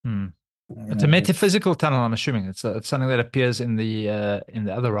it's a metaphysical tunnel, I'm assuming. It's something that appears in the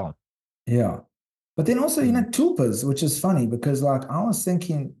other realm. Yeah. But then also, tulpas, which is funny because like I was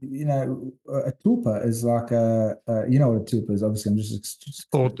thinking, a tulpa is like what a tulpa is. Obviously, I'm just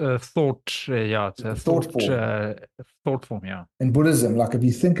thought. It's a thought form. Yeah. In Buddhism, like if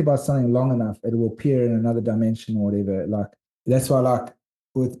you think about something long enough, it will appear in another dimension or whatever. Like that's why, like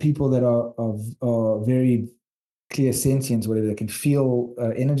with people that are very clear sentience, whatever, they can feel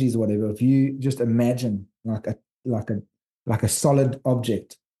energies or whatever. If you just imagine like a solid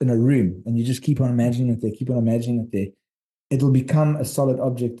object in a room, and you just keep on imagining it there, it'll become a solid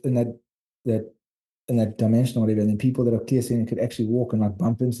object in that in that dimension or whatever, and then people that are clear seeing could actually walk and like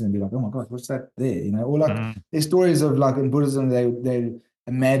bump into them and be like, oh my God, what's that there? You know, or like there's stories of like in Buddhism, they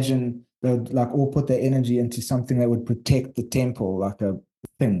imagine they would like all put their energy into something that would protect the temple, like a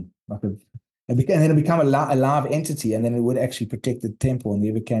thing, like a and then it become a live entity, and then it would actually protect the temple, and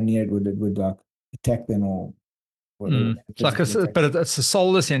whoever came near it would like attack them or whatever. It's like but it's a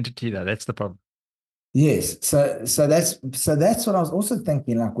soulless entity though. That's the problem. Yes. So that's what I was also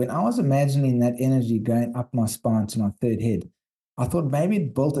thinking. Like when I was imagining that energy going up my spine to my third head, I thought maybe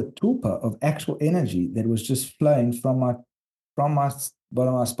it built a tulpa of actual energy that was just flowing from my bottom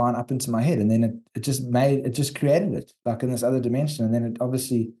of my spine up into my head. And then it just created it like in this other dimension. And then it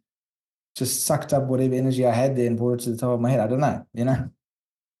obviously just sucked up whatever energy I had there and brought it to the top of my head. I don't know, you know.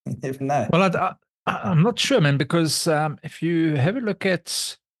 You never know. Well, I'm not sure, man, because if you have a look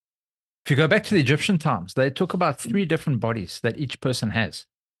at, if you go back to the Egyptian times, they talk about 3 different bodies that each person has: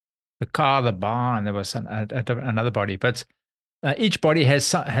 the car, the bar, and there was another body. But each body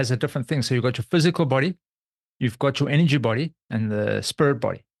has a different thing. So you've got your physical body, you've got your energy body, and the spirit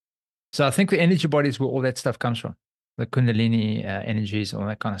body. So I think the energy body is where all that stuff comes from, the Kundalini energies, all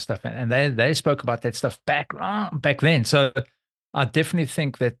that kind of stuff. And they spoke about that stuff back then. So I definitely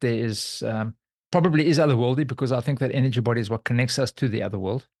think that there is probably is otherworldly, because I think that energy body is what connects us to the other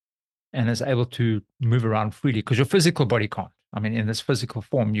world and is able to move around freely, because your physical body can't. I mean, in this physical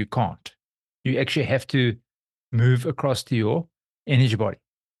form, you can't. You actually have to move across to your energy body,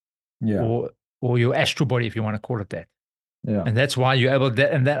 or your astral body, if you want to call it that. Yeah. And that's why you're able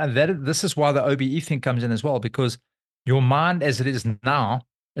to, and this is why the OBE thing comes in as well, because your mind as it is now,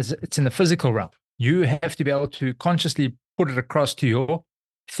 it's in the physical realm. You have to be able to consciously put it across to your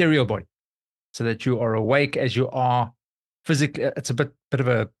ethereal body so that you are awake as you are physically. It's a bit of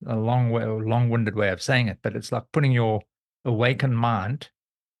a long-winded way of saying it, but it's like putting your awakened mind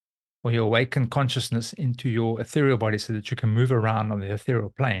or your awakened consciousness into your ethereal body so that you can move around on the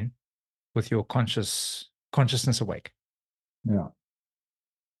ethereal plane with your consciousness awake. Yeah.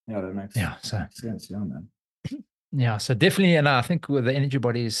 Yeah, that makes sense. Yeah, man. Yeah, so definitely, and I think with the energy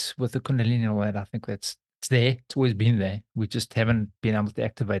bodies, with the Kundalini and all that, I think it's there. It's always been there. We just haven't been able to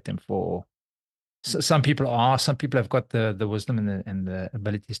activate them for. So some people have got the wisdom and the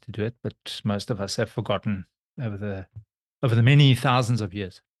abilities to do it, but most of us have forgotten over the many thousands of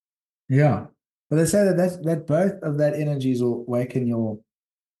years. Yeah, but they say that both of that energies will awaken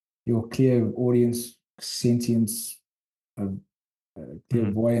your clear audience, sentience,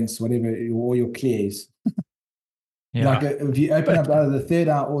 clairvoyance, whatever, all your clairs. Yeah. Like if you open up either the third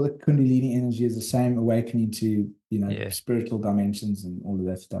eye or the Kundalini energy is the same awakening to spiritual dimensions and all of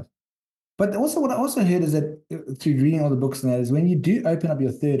that stuff. But also, what I also heard is that through reading all the books and that is when you do open up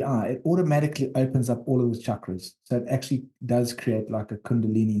your third eye, it automatically opens up all of the chakras. So it actually does create like a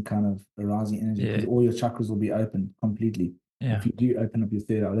Kundalini kind of arousing energy because all your chakras will be open completely. Yeah. If you do open up your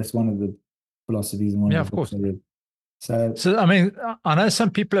third eye, that's one of the philosophies and one of the books I read. So I mean, I know some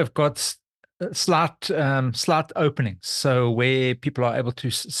people have got slight openings. So where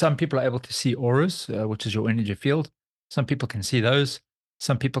some people are able to see auras, which is your energy field. Some people can see those.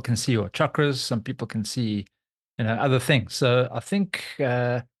 Some people can see your chakras. Some people can see, other things. So I think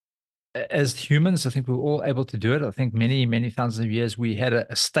as humans, I think we're all able to do it. I think many, many thousands of years we had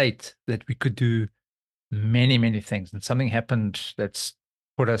a state that we could do many, many things, and something happened that's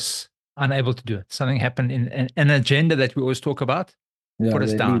put us unable to do it. Something happened in an agenda that we always talk about, put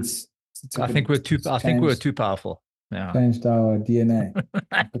us down. I think we're too powerful. Yeah. Changed our DNA.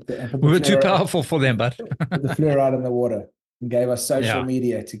 We were too powerful for them, but put the fluoride in the water and gave us social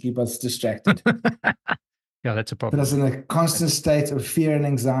media to keep us distracted. Yeah, that's a problem. Put us in a constant state of fear and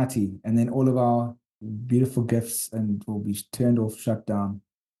anxiety, and then all of our beautiful gifts and will be turned off, shut down.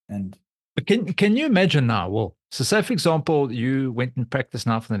 But can you imagine now? Well, so say for example, you went and practiced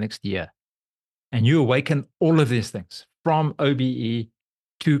now for the next year, and you awaken all of these things from OBE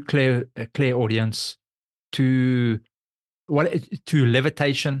to clairaudience to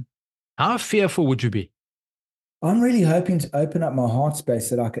levitation. How fearful would you be? I'm really hoping to open up my heart space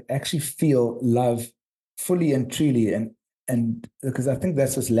so that I could actually feel love fully and truly, and because I think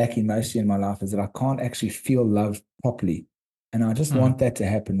that's what's lacking mostly in my life is that I can't actually feel love properly, and I just want that to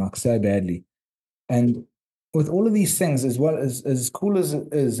happen like so badly. And with all of these things, as well as cool as it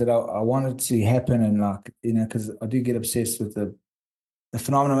is that I want it to happen, and like because I do get obsessed with the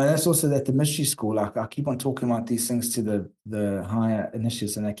phenomenon, and that's also that the mystery school. Like I keep on talking about these things to the higher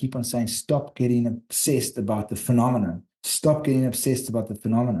initiates, and I keep on saying, stop getting obsessed about the phenomenon. Stop getting obsessed about the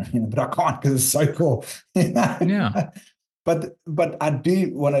phenomenon. But I can't because it's so cool. Yeah. But I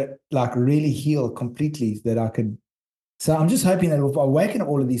do want to like really heal completely, that I could So I'm just hoping that if I awaken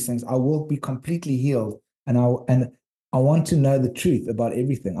all of these things, I will be completely healed. And I want to know the truth about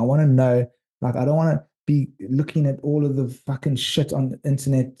everything. I want to know, like, I don't want to be looking at all of the fucking shit on the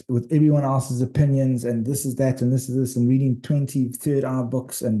internet with everyone else's opinions and this is that and this is this and reading 20 third-hour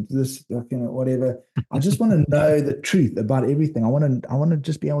books and this, whatever. I just want to know the truth about everything. I want to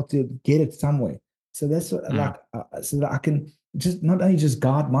just be able to get it somewhere. So that's what, so that I can just not only just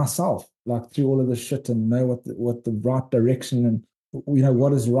guard myself like through all of this shit and know what the right direction and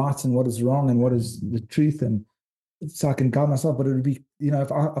what is right and what is wrong and what is the truth, and so I can guide myself. But it would be,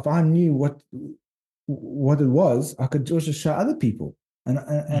 if I knew what it was, I could also show other people, and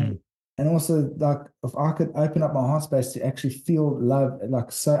also, like, if I could open up my heart space to actually feel love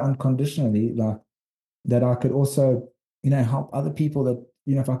like so unconditionally, like that I could also help other people, that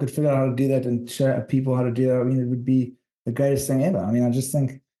if I could figure out how to do that and show people how to do that, I mean, it would be the greatest thing ever. I mean, I just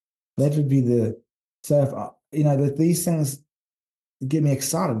think that would be so if that these things get me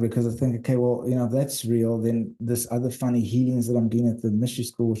excited, because I think, okay, well, if that's real, then this other funny healings that I'm doing at the mystery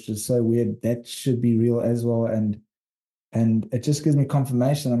school, which is so weird, that should be real as well. And it just gives me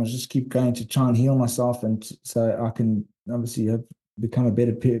confirmation. I must just keep going to try and heal myself, and so I can obviously become a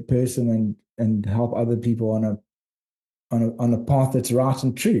better person and help other people on a path that's right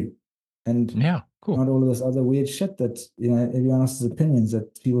and true. And yeah, cool. Not all of this other weird shit that everyone else's opinions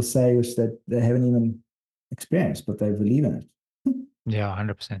that people say, which that they haven't even experienced, but they believe in it. Yeah,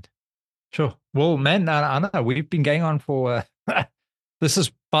 100%. Sure. Well, man, I know we've been going on for this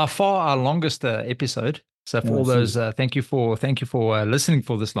is by far our longest episode. So for all those, thank you for listening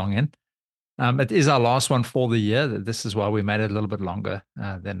for this long in. It is our last one for the year. This is why we made it a little bit longer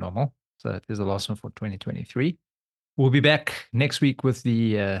than normal. So it is the last one for 2023. We'll be back next week with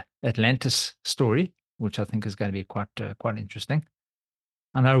the Atlantis story, which I think is going to be quite interesting.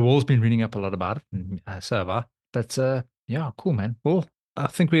 I know Wall's been reading up a lot about it, and so have I. But yeah, cool, man. Well, I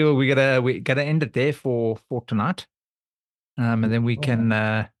think we gotta end it there for tonight, and then we can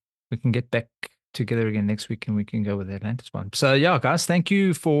get back together again next week, and we can go with the Atlantis one. So yeah, guys, thank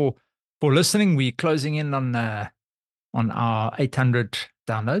you for listening. We're closing in on our 800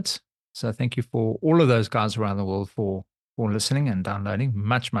 downloads. So thank you for all of those guys around the world for listening and downloading.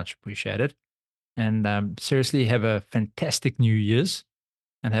 Much appreciated. And seriously, have a fantastic New Year's.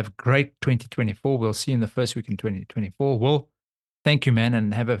 And have a great 2024. We'll see you in the first week in 2024. Well, thank you, man,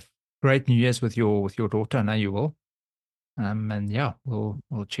 and have a great New Year's with your daughter. I know you will. And yeah, we'll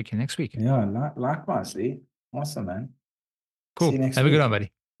check you next week. Yeah, likewise, Lee. Awesome, man. Cool. See you next have week. A good one,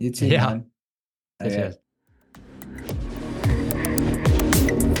 buddy. You too, yeah. man. Cheers.